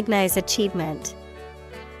 Recognize achievement.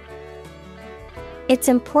 It's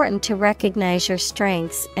important to recognize your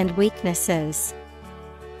strengths and weaknesses.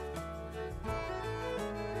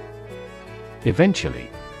 Eventually.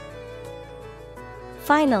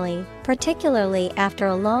 Finally, particularly after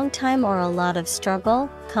a long time or a lot of struggle,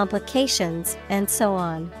 complications, and so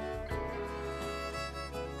on.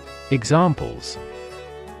 Examples: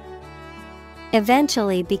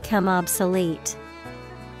 Eventually become obsolete.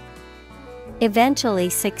 Eventually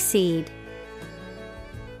succeed.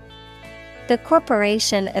 The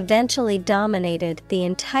corporation eventually dominated the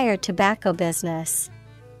entire tobacco business.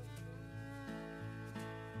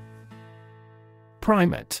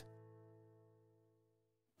 Primate.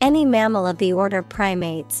 Any mammal of the order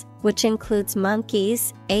primates, which includes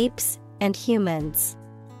monkeys, apes, and humans.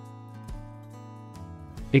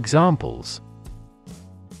 Examples: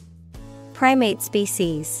 Primate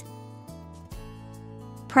species.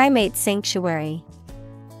 Primate sanctuary.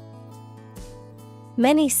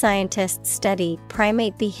 Many scientists study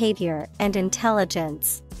primate behavior and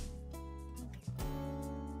intelligence.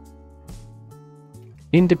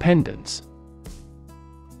 Independence.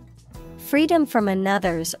 Freedom from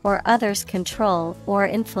another's or others' control or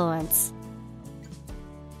influence.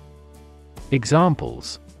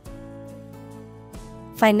 Examples: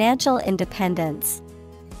 Financial independence.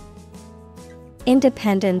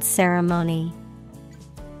 Independence ceremony.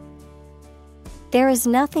 There is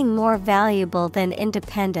nothing more valuable than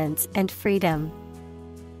independence and freedom.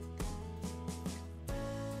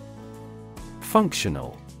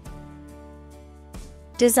 Functional.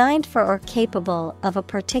 Designed for or capable of a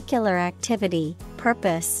particular activity,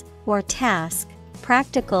 purpose, or task,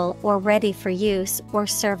 practical or ready for use or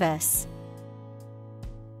service.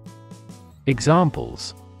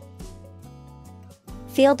 Examples: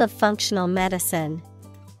 Field of functional medicine.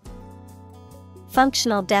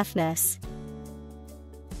 Functional deafness.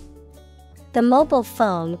 The mobile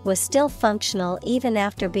phone was still functional even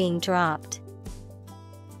after being dropped.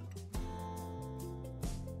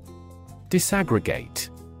 Disaggregate.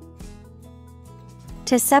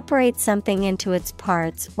 To separate something into its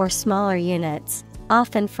parts or smaller units,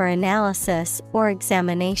 often for analysis or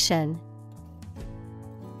examination.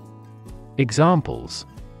 Examples: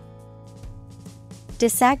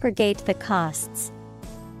 Disaggregate the costs.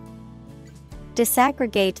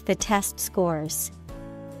 Disaggregate the test scores.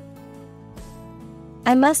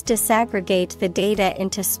 I must disaggregate the data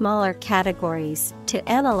into smaller categories to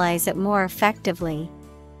analyze it more effectively.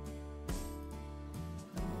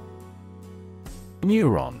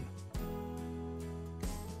 Neuron.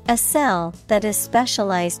 A cell that is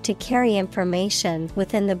specialized to carry information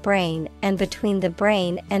within the brain and between the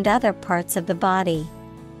brain and other parts of the body.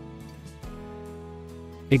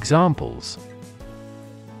 Examples: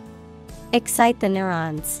 Excite the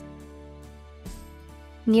neurons.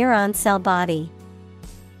 Neuron cell body.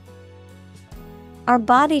 Our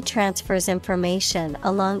body transfers information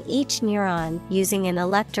along each neuron using an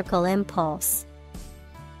electrical impulse.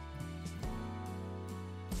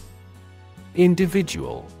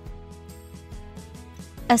 Individual.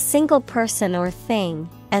 A single person or thing,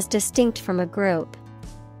 as distinct from a group.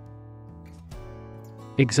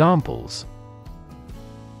 Examples: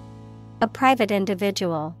 A private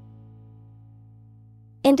individual.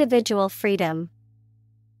 Individual freedom.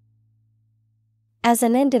 As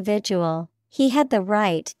an individual, He had the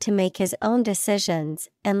right to make his own decisions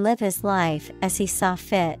and live his life as he saw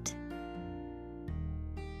fit.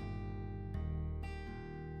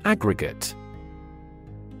 Aggregate.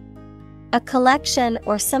 A collection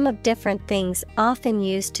or sum of different things often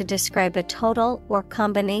used to describe a total or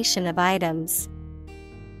combination of items.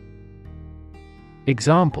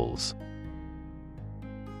 Examples: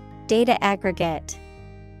 Data aggregate.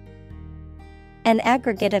 An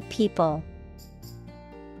aggregate of people.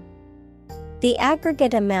 The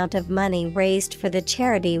aggregate amount of money raised for the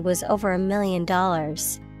charity was over $1 million.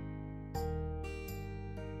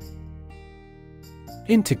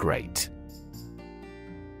 Integrate.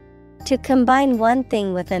 To combine one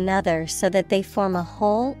thing with another so that they form a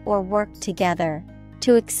whole or work together.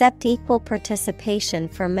 To accept equal participation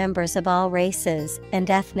for members of all races and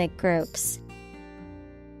ethnic groups.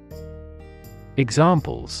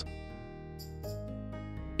 Examples: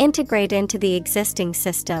 Integrate into the existing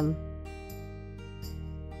system.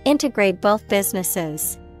 Integrate both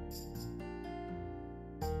businesses.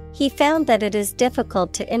 He found that it is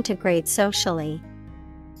difficult to integrate socially.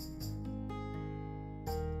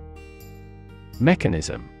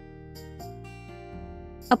 Mechanism.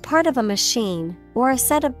 A part of a machine, or a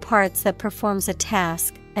set of parts that performs a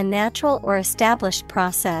task, a natural or established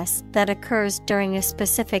process that occurs during a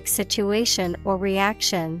specific situation or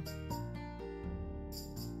reaction.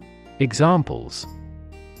 Examples: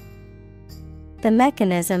 The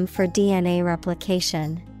mechanism for DNA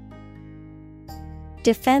replication.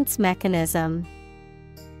 Defense mechanism.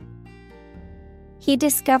 He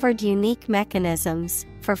discovered unique mechanisms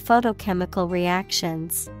for photochemical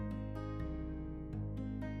reactions.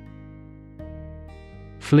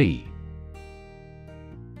 Flee.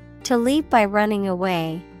 To leave by running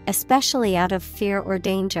away, especially out of fear or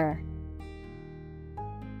danger.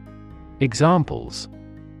 Examples: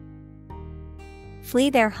 Flee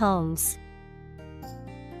their homes.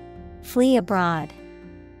 Flee abroad.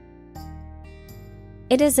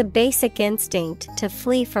 It is a basic instinct to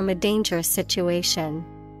flee from a dangerous situation.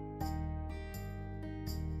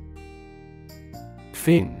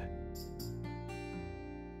 Fin.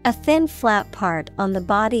 A thin flat part on the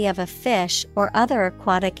body of a fish or other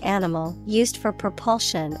aquatic animal used for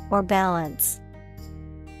propulsion or balance.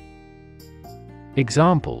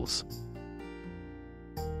 Examples: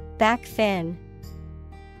 Back fin.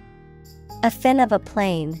 A fin of a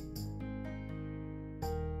plane.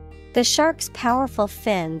 The shark's powerful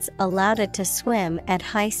fins allowed it to swim at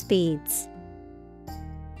high speeds.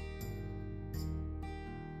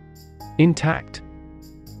 Intact.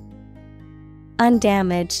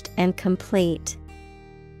 Undamaged and complete.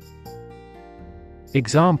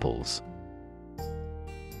 Examples: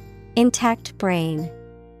 Intact brain.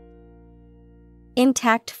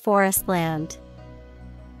 Intact forest land.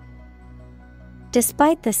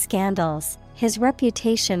 Despite the scandals, his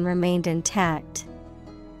reputation remained intact.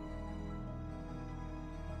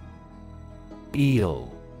 Eel.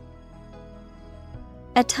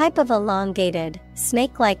 A type of elongated,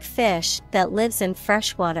 snake-like fish that lives in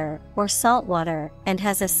freshwater or saltwater and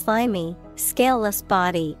has a slimy, scaleless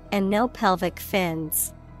body and no pelvic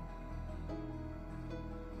fins.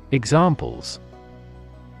 Examples: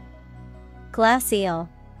 Glass eel.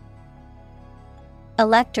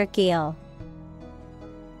 Electric eel.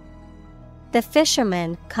 The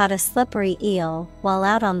fisherman caught a slippery eel while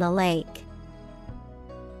out on the lake.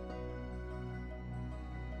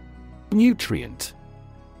 Nutrient.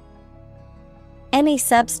 Any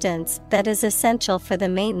substance that is essential for the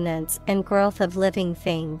maintenance and growth of living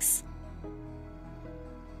things.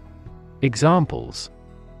 Examples: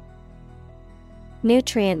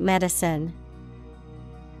 Nutrient medicine.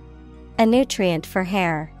 A nutrient for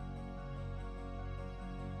hair.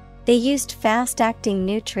 They used fast-acting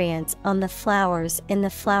nutrients on the flowers in the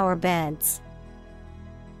flower beds.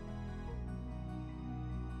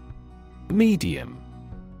 Medium.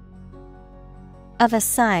 Of a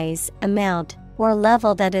size, amount, or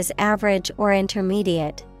level that is average or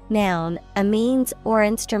intermediate. Noun, a means or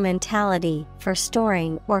instrumentality for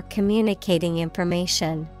storing or communicating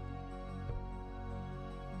information.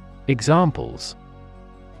 Examples: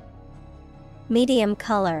 Medium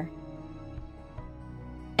color.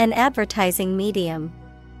 An advertising medium.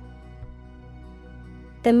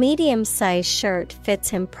 The medium-sized shirt fits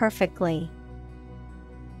him perfectly.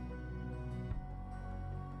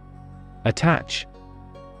 Attach.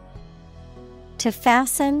 To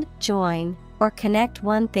fasten, join, or connect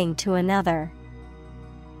one thing to another.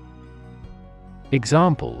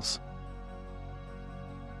 Examples: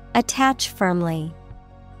 Attach firmly.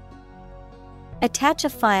 Attach a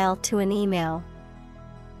file to an email.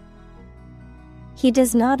 He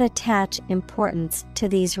does not attach importance to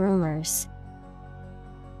these rumors.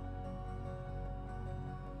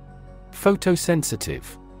 Photosensitive.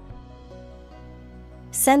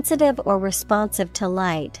 Sensitive or responsive to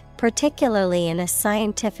light, particularly in a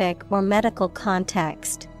scientific or medical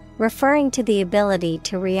context, referring to the ability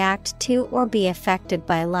to react to or be affected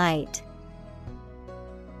by light.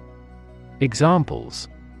 Examples: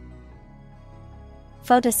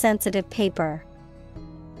 Photosensitive paper.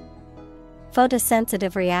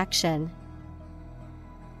 Photosensitive reaction.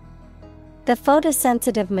 The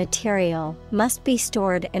photosensitive material must be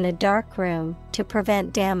stored in a dark room to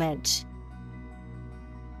prevent damage.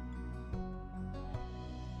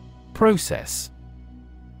 Process.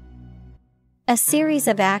 A series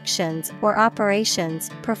of actions or operations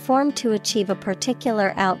performed to achieve a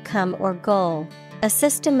particular outcome or goal, a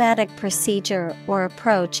systematic procedure or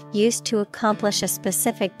approach used to accomplish a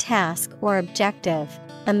specific task or objective,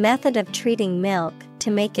 a method of treating milk to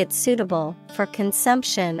make it suitable for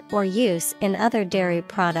consumption or use in other dairy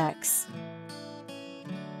products.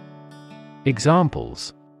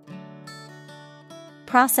 Examples: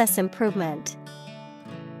 Process improvement.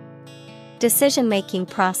 Decision-making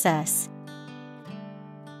process.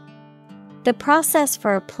 The process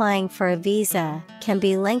for applying for a visa can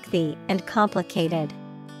be lengthy and complicated.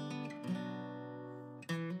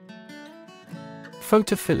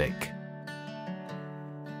 Photophilic.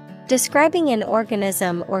 Describing an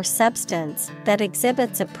organism or substance that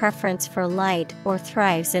exhibits a preference for light or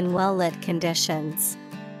thrives in well-lit conditions.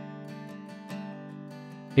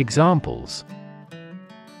 Examples: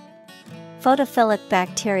 Photophilic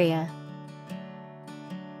bacteria.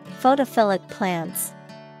 Photophilic plants.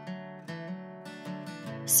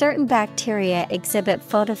 Certain bacteria exhibit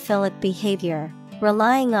photophilic behavior,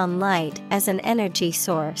 relying on light as an energy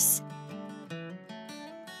source.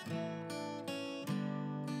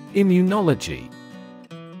 Immunology.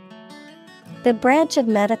 The branch of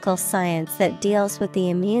medical science that deals with the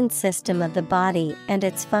immune system of the body and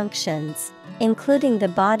its functions, including the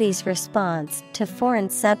body's response to foreign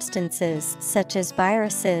substances such as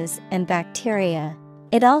viruses and bacteria.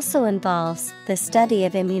 It also involves the study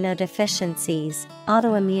of immunodeficiencies,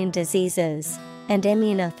 autoimmune diseases, and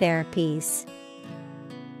immunotherapies.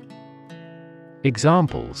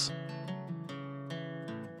 Examples: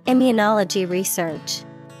 Immunology research.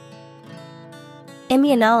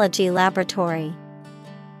 Immunology laboratory.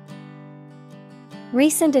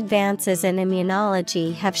 Recent advances in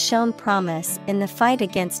immunology have shown promise in the fight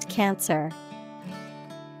against cancer.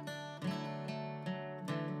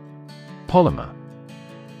 Polymer.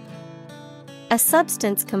 A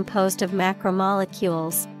substance composed of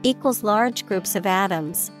macromolecules equals large groups of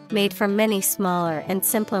atoms made from many smaller and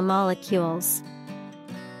simpler molecules.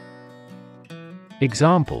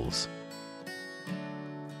 Examples: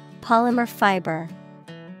 Polymer fiber.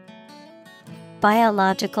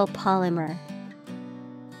 Biological polymer.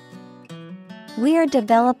 We are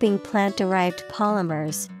developing plant-derived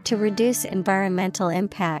polymers to reduce environmental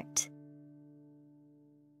impact.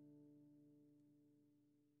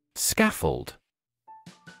 Scaffold.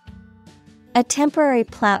 A temporary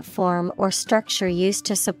platform or structure used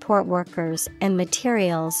to support workers and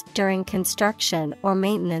materials during construction or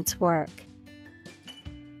maintenance work.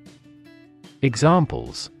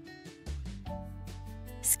 Examples: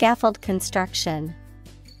 Scaffold construction.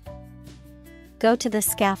 Go to the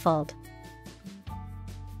scaffold.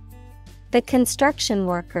 The construction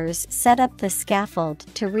workers set up the scaffold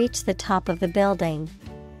to reach the top of the building.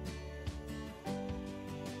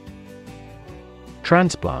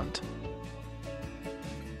 Transplant.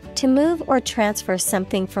 To move or transfer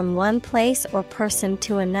something from one place or person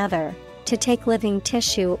to another, to take living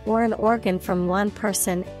tissue or an organ from one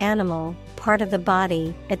person, animal, part of the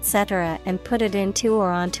body, etc., and put it into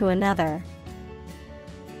or onto another.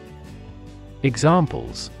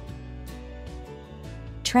 Examples: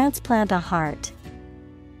 Transplant a heart.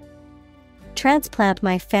 Transplant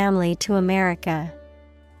my family to America.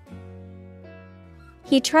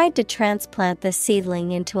 He tried to transplant the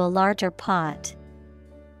seedling into a larger pot.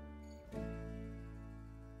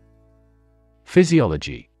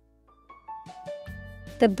 Physiology.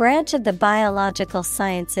 The branch of the biological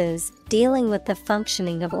sciences dealing with the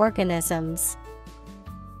functioning of organisms.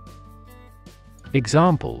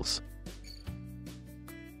 Examples: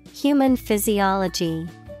 Human physiology.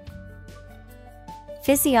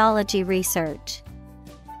 Physiology research.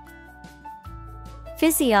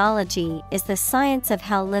 Physiology is the science of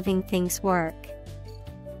how living things work.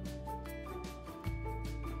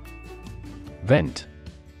 Vent.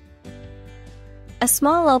 A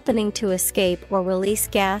small opening to escape or release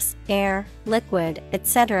gas, air, liquid,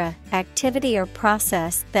 etc., activity or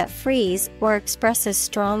process that frees or expresses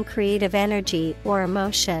strong creative energy or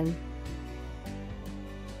emotion.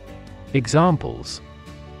 Examples: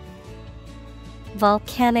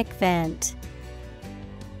 volcanic vent.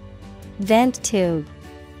 Vent tube.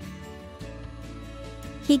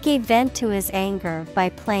 He gave vent to his anger by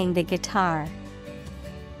playing the guitar.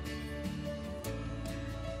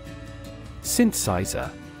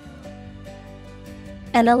 Synthesizer.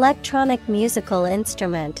 An electronic musical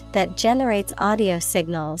instrument that generates audio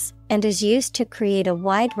signals and is used to create a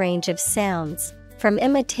wide range of sounds, from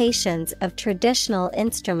imitations of traditional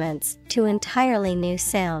instruments to entirely new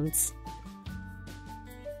sounds.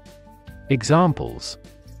 Examples: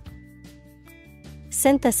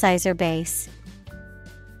 synthesizer bass,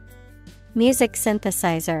 music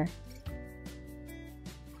synthesizer.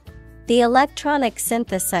 The electronic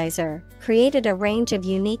synthesizer created a range of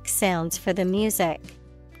unique sounds for the music.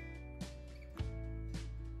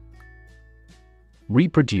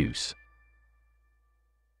 Reproduce.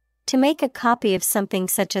 To make a copy of something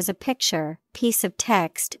such as a picture, piece of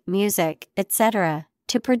text, music, etc.,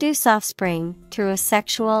 to produce offspring through a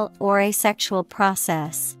sexual or asexual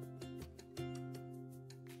process.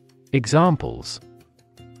 Examples: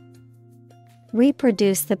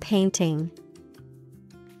 reproduce the painting,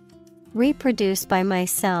 reproduce by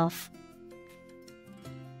myself.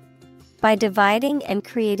 By dividing and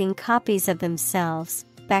creating copies of themselves,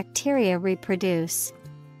 bacteria reproduce.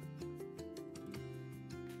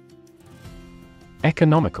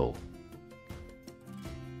 Economical.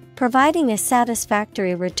 Providing a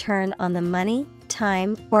satisfactory return on the money,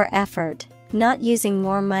 time, or effort, not using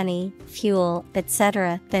more money, fuel,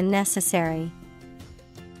 etc. than necessary.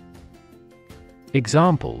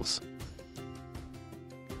 Examples: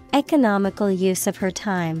 economical use of her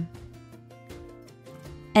time,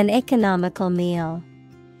 an economical meal.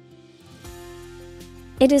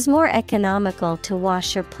 It is more economical to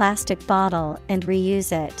wash your plastic bottle and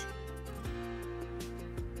reuse it.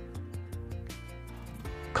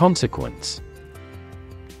 Consequence.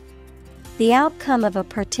 The outcome of a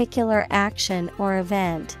particular action or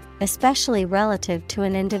event, especially relative to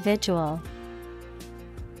an individual.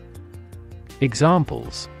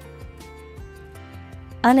 Examples: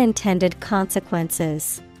 unintended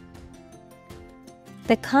consequences,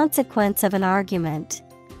 the consequence of an argument.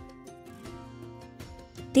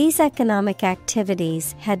 These economic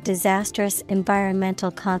activities had disastrous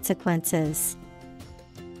environmental consequences.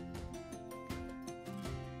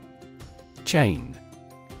 Chain.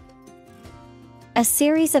 A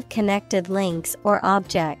series of connected links or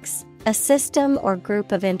objects, a system or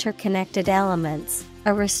group of interconnected elements,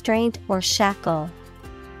 a restraint or shackle.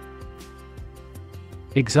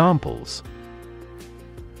 Examples: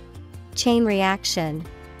 chain reaction,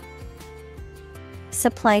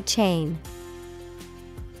 supply chain.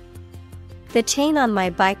 The chain on my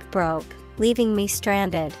bike broke, leaving me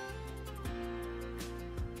stranded.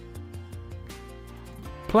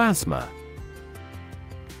 Plasma.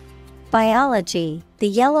 Biology, the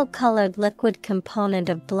yellow-colored liquid component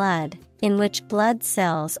of blood, in which blood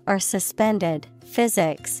cells are suspended.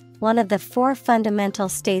 Physics, one of the four fundamental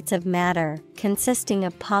states of matter, consisting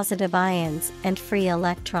of positive ions and free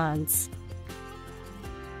electrons.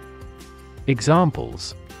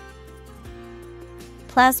 Examples: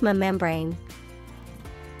 plasma membrane,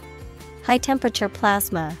 high-temperature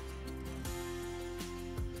plasma.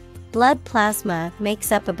 Blood plasma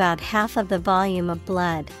makes up about half of the volume of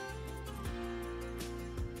blood.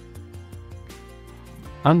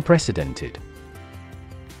 Unprecedented.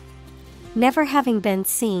 Never having been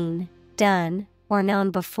seen, done, or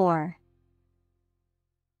known before.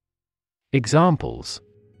 Examples: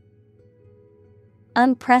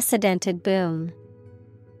 unprecedented boom,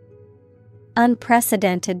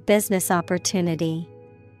 unprecedented business opportunity.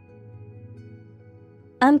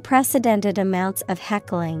 Unprecedented amounts of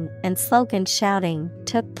heckling and slogan shouting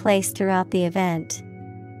took place throughout the event.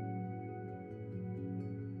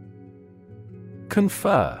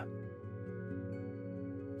 Confer.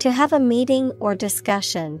 To have a meeting or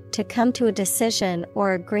discussion, to come to a decision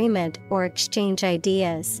or agreement or exchange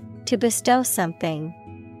ideas, to bestow something.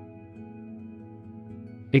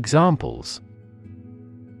 Examples: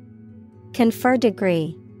 confer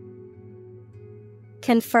degree,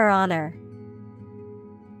 confer honor.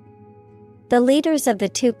 The leaders of the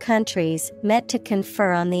two countries met to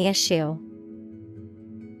confer on the issue.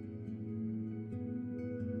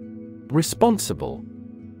 Responsible.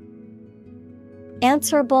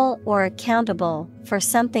 Answerable or accountable for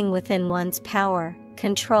something within one's power,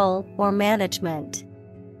 control, or management.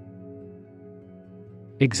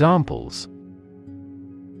 Examples: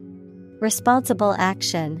 responsible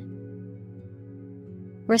action,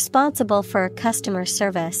 responsible for customer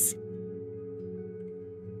service.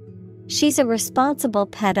 She's a responsible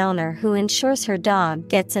pet owner who ensures her dog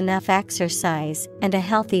gets enough exercise and a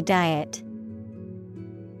healthy diet.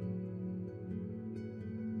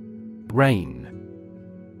 Reign.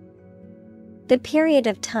 The period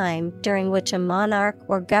of time during which a monarch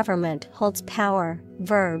or government holds power.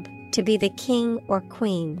 Verb, to be the king or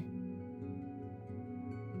queen.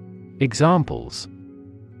 Examples: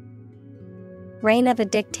 Reign of a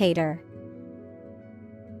dictator.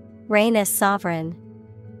 Reign as sovereign.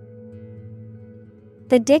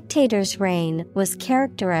 The dictator's reign was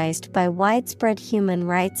characterized by widespread human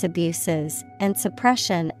rights abuses and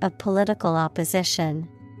suppression of political opposition.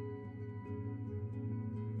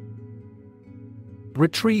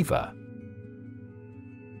 Retriever.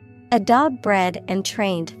 A dog bred and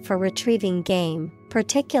trained for retrieving game,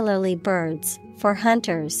 particularly birds, for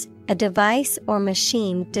hunters, a device or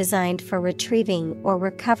machine designed for retrieving or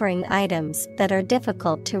recovering items that are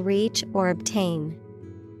difficult to reach or obtain.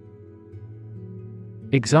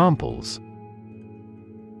 Examples: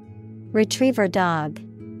 Retriever dog.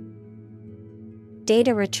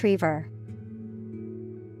 Data retriever.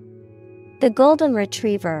 The golden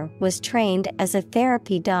retriever was trained as a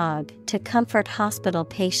therapy dog to comfort hospital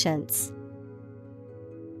patients.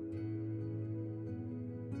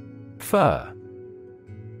 Fur.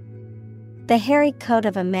 The hairy coat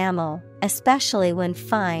of a mammal, especially when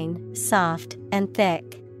fine, soft, and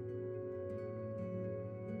thick.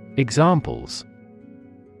 Examples: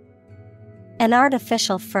 An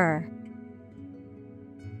artificial fur.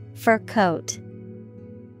 Fur coat.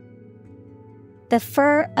 The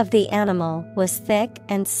fur of the animal was thick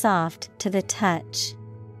and soft to the touch.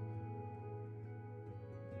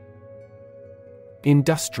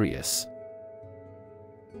 Industrious.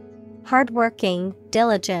 Hardworking,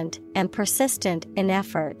 diligent, and persistent in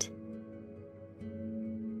effort.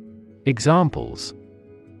 Examples: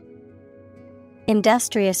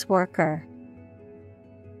 Industrious worker.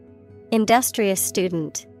 Industrious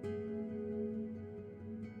student.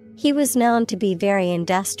 He was known to be very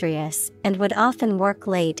industrious and would often work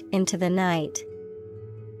late into the night.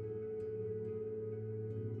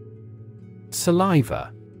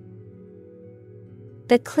 Saliva.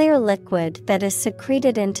 The clear liquid that is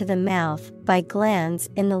secreted into the mouth by glands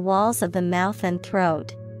in the walls of the mouth and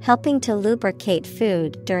throat, helping to lubricate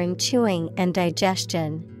food during chewing and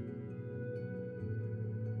digestion.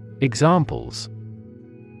 Examples: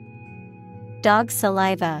 Dog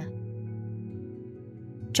saliva.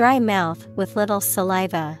 Dry mouth with little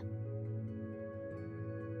saliva.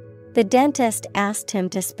 The dentist asked him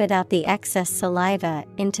to spit out the excess saliva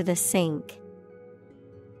into the sink.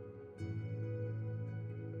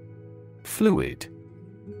 Fluid.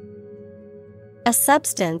 A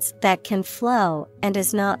substance that can flow and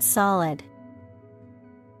is not solid.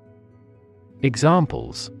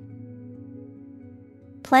 Examples: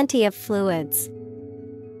 Plenty of fluids.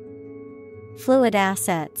 Fluid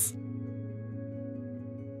assets.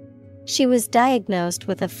 She was diagnosed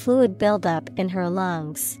with a fluid buildup in her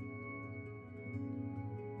lungs.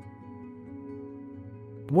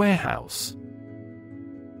 Warehouse.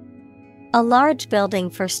 A large building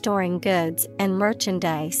for storing goods and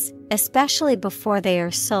merchandise, especially before they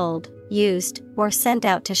are sold, used, or sent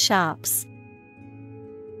out to shops.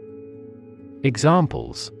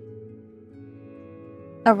 Examples: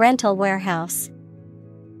 A rental warehouse.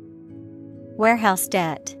 Warehouse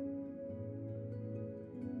debt.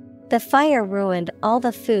 The fire ruined all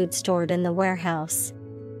the food stored in the warehouse.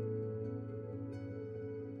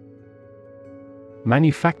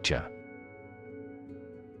 Manufacture.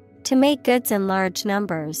 To make goods in large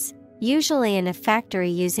numbers, usually in a factory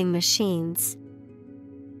using machines.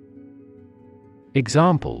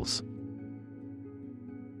 Examples: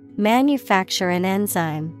 Manufacture an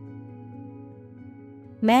enzyme.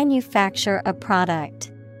 Manufacture a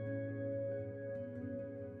product.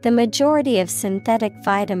 The majority of synthetic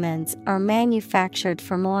vitamins are manufactured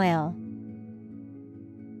from oil.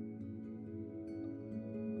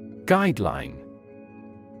 Guideline.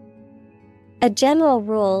 A general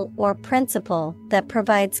rule or principle that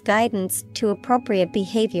provides guidance to appropriate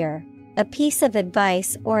behavior. A piece of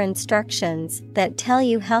advice or instructions that tell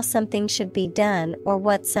you how something should be done or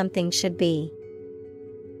what something should be.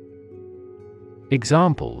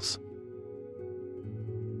 Examples: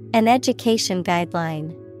 An education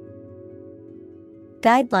guideline.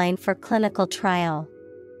 Guideline for clinical trial.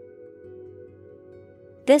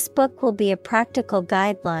 This book will be a practical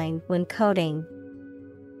guideline when coding.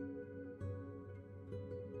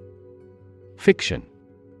 Fiction.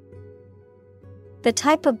 The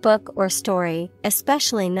type of book or story,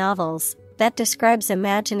 especially novels, that describes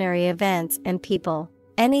imaginary events and people,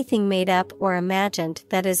 anything made up or imagined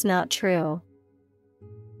that is not true.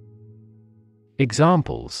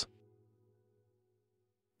 Examples: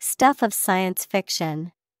 Stuff of science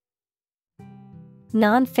fiction.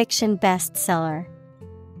 Non-fiction bestseller.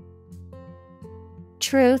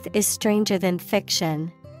 Truth is stranger than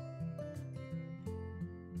fiction.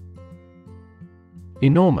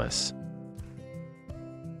 Enormous.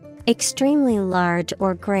 Extremely large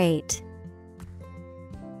or great.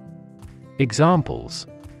 Examples: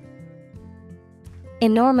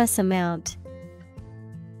 Enormous amount.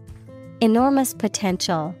 Enormous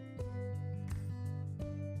potential.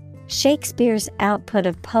 Shakespeare's output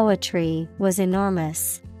of poetry was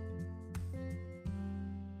enormous.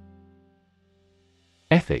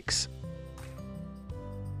 Ethics.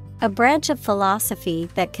 A branch of philosophy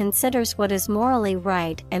that considers what is morally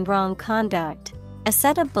right and wrong conduct, a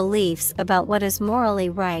set of beliefs about what is morally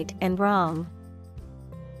right and wrong.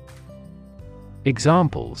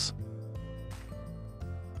 Examples: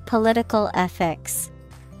 Political ethics.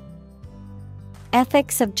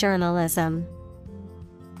 Ethics of journalism.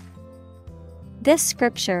 This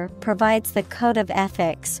scripture provides the code of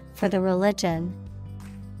ethics for the religion.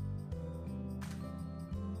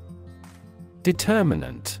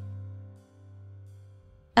 Determinant.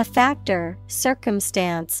 A factor,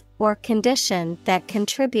 circumstance, or condition that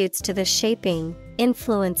contributes to the shaping,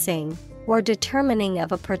 influencing, or determining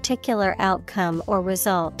of a particular outcome or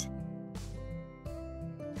result.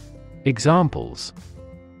 Examples: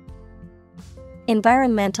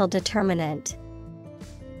 Environmental determinant.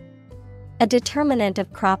 A determinant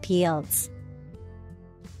of crop yields.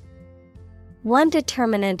 One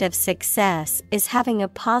determinant of success is having a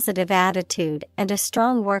positive attitude and a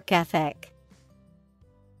strong work ethic.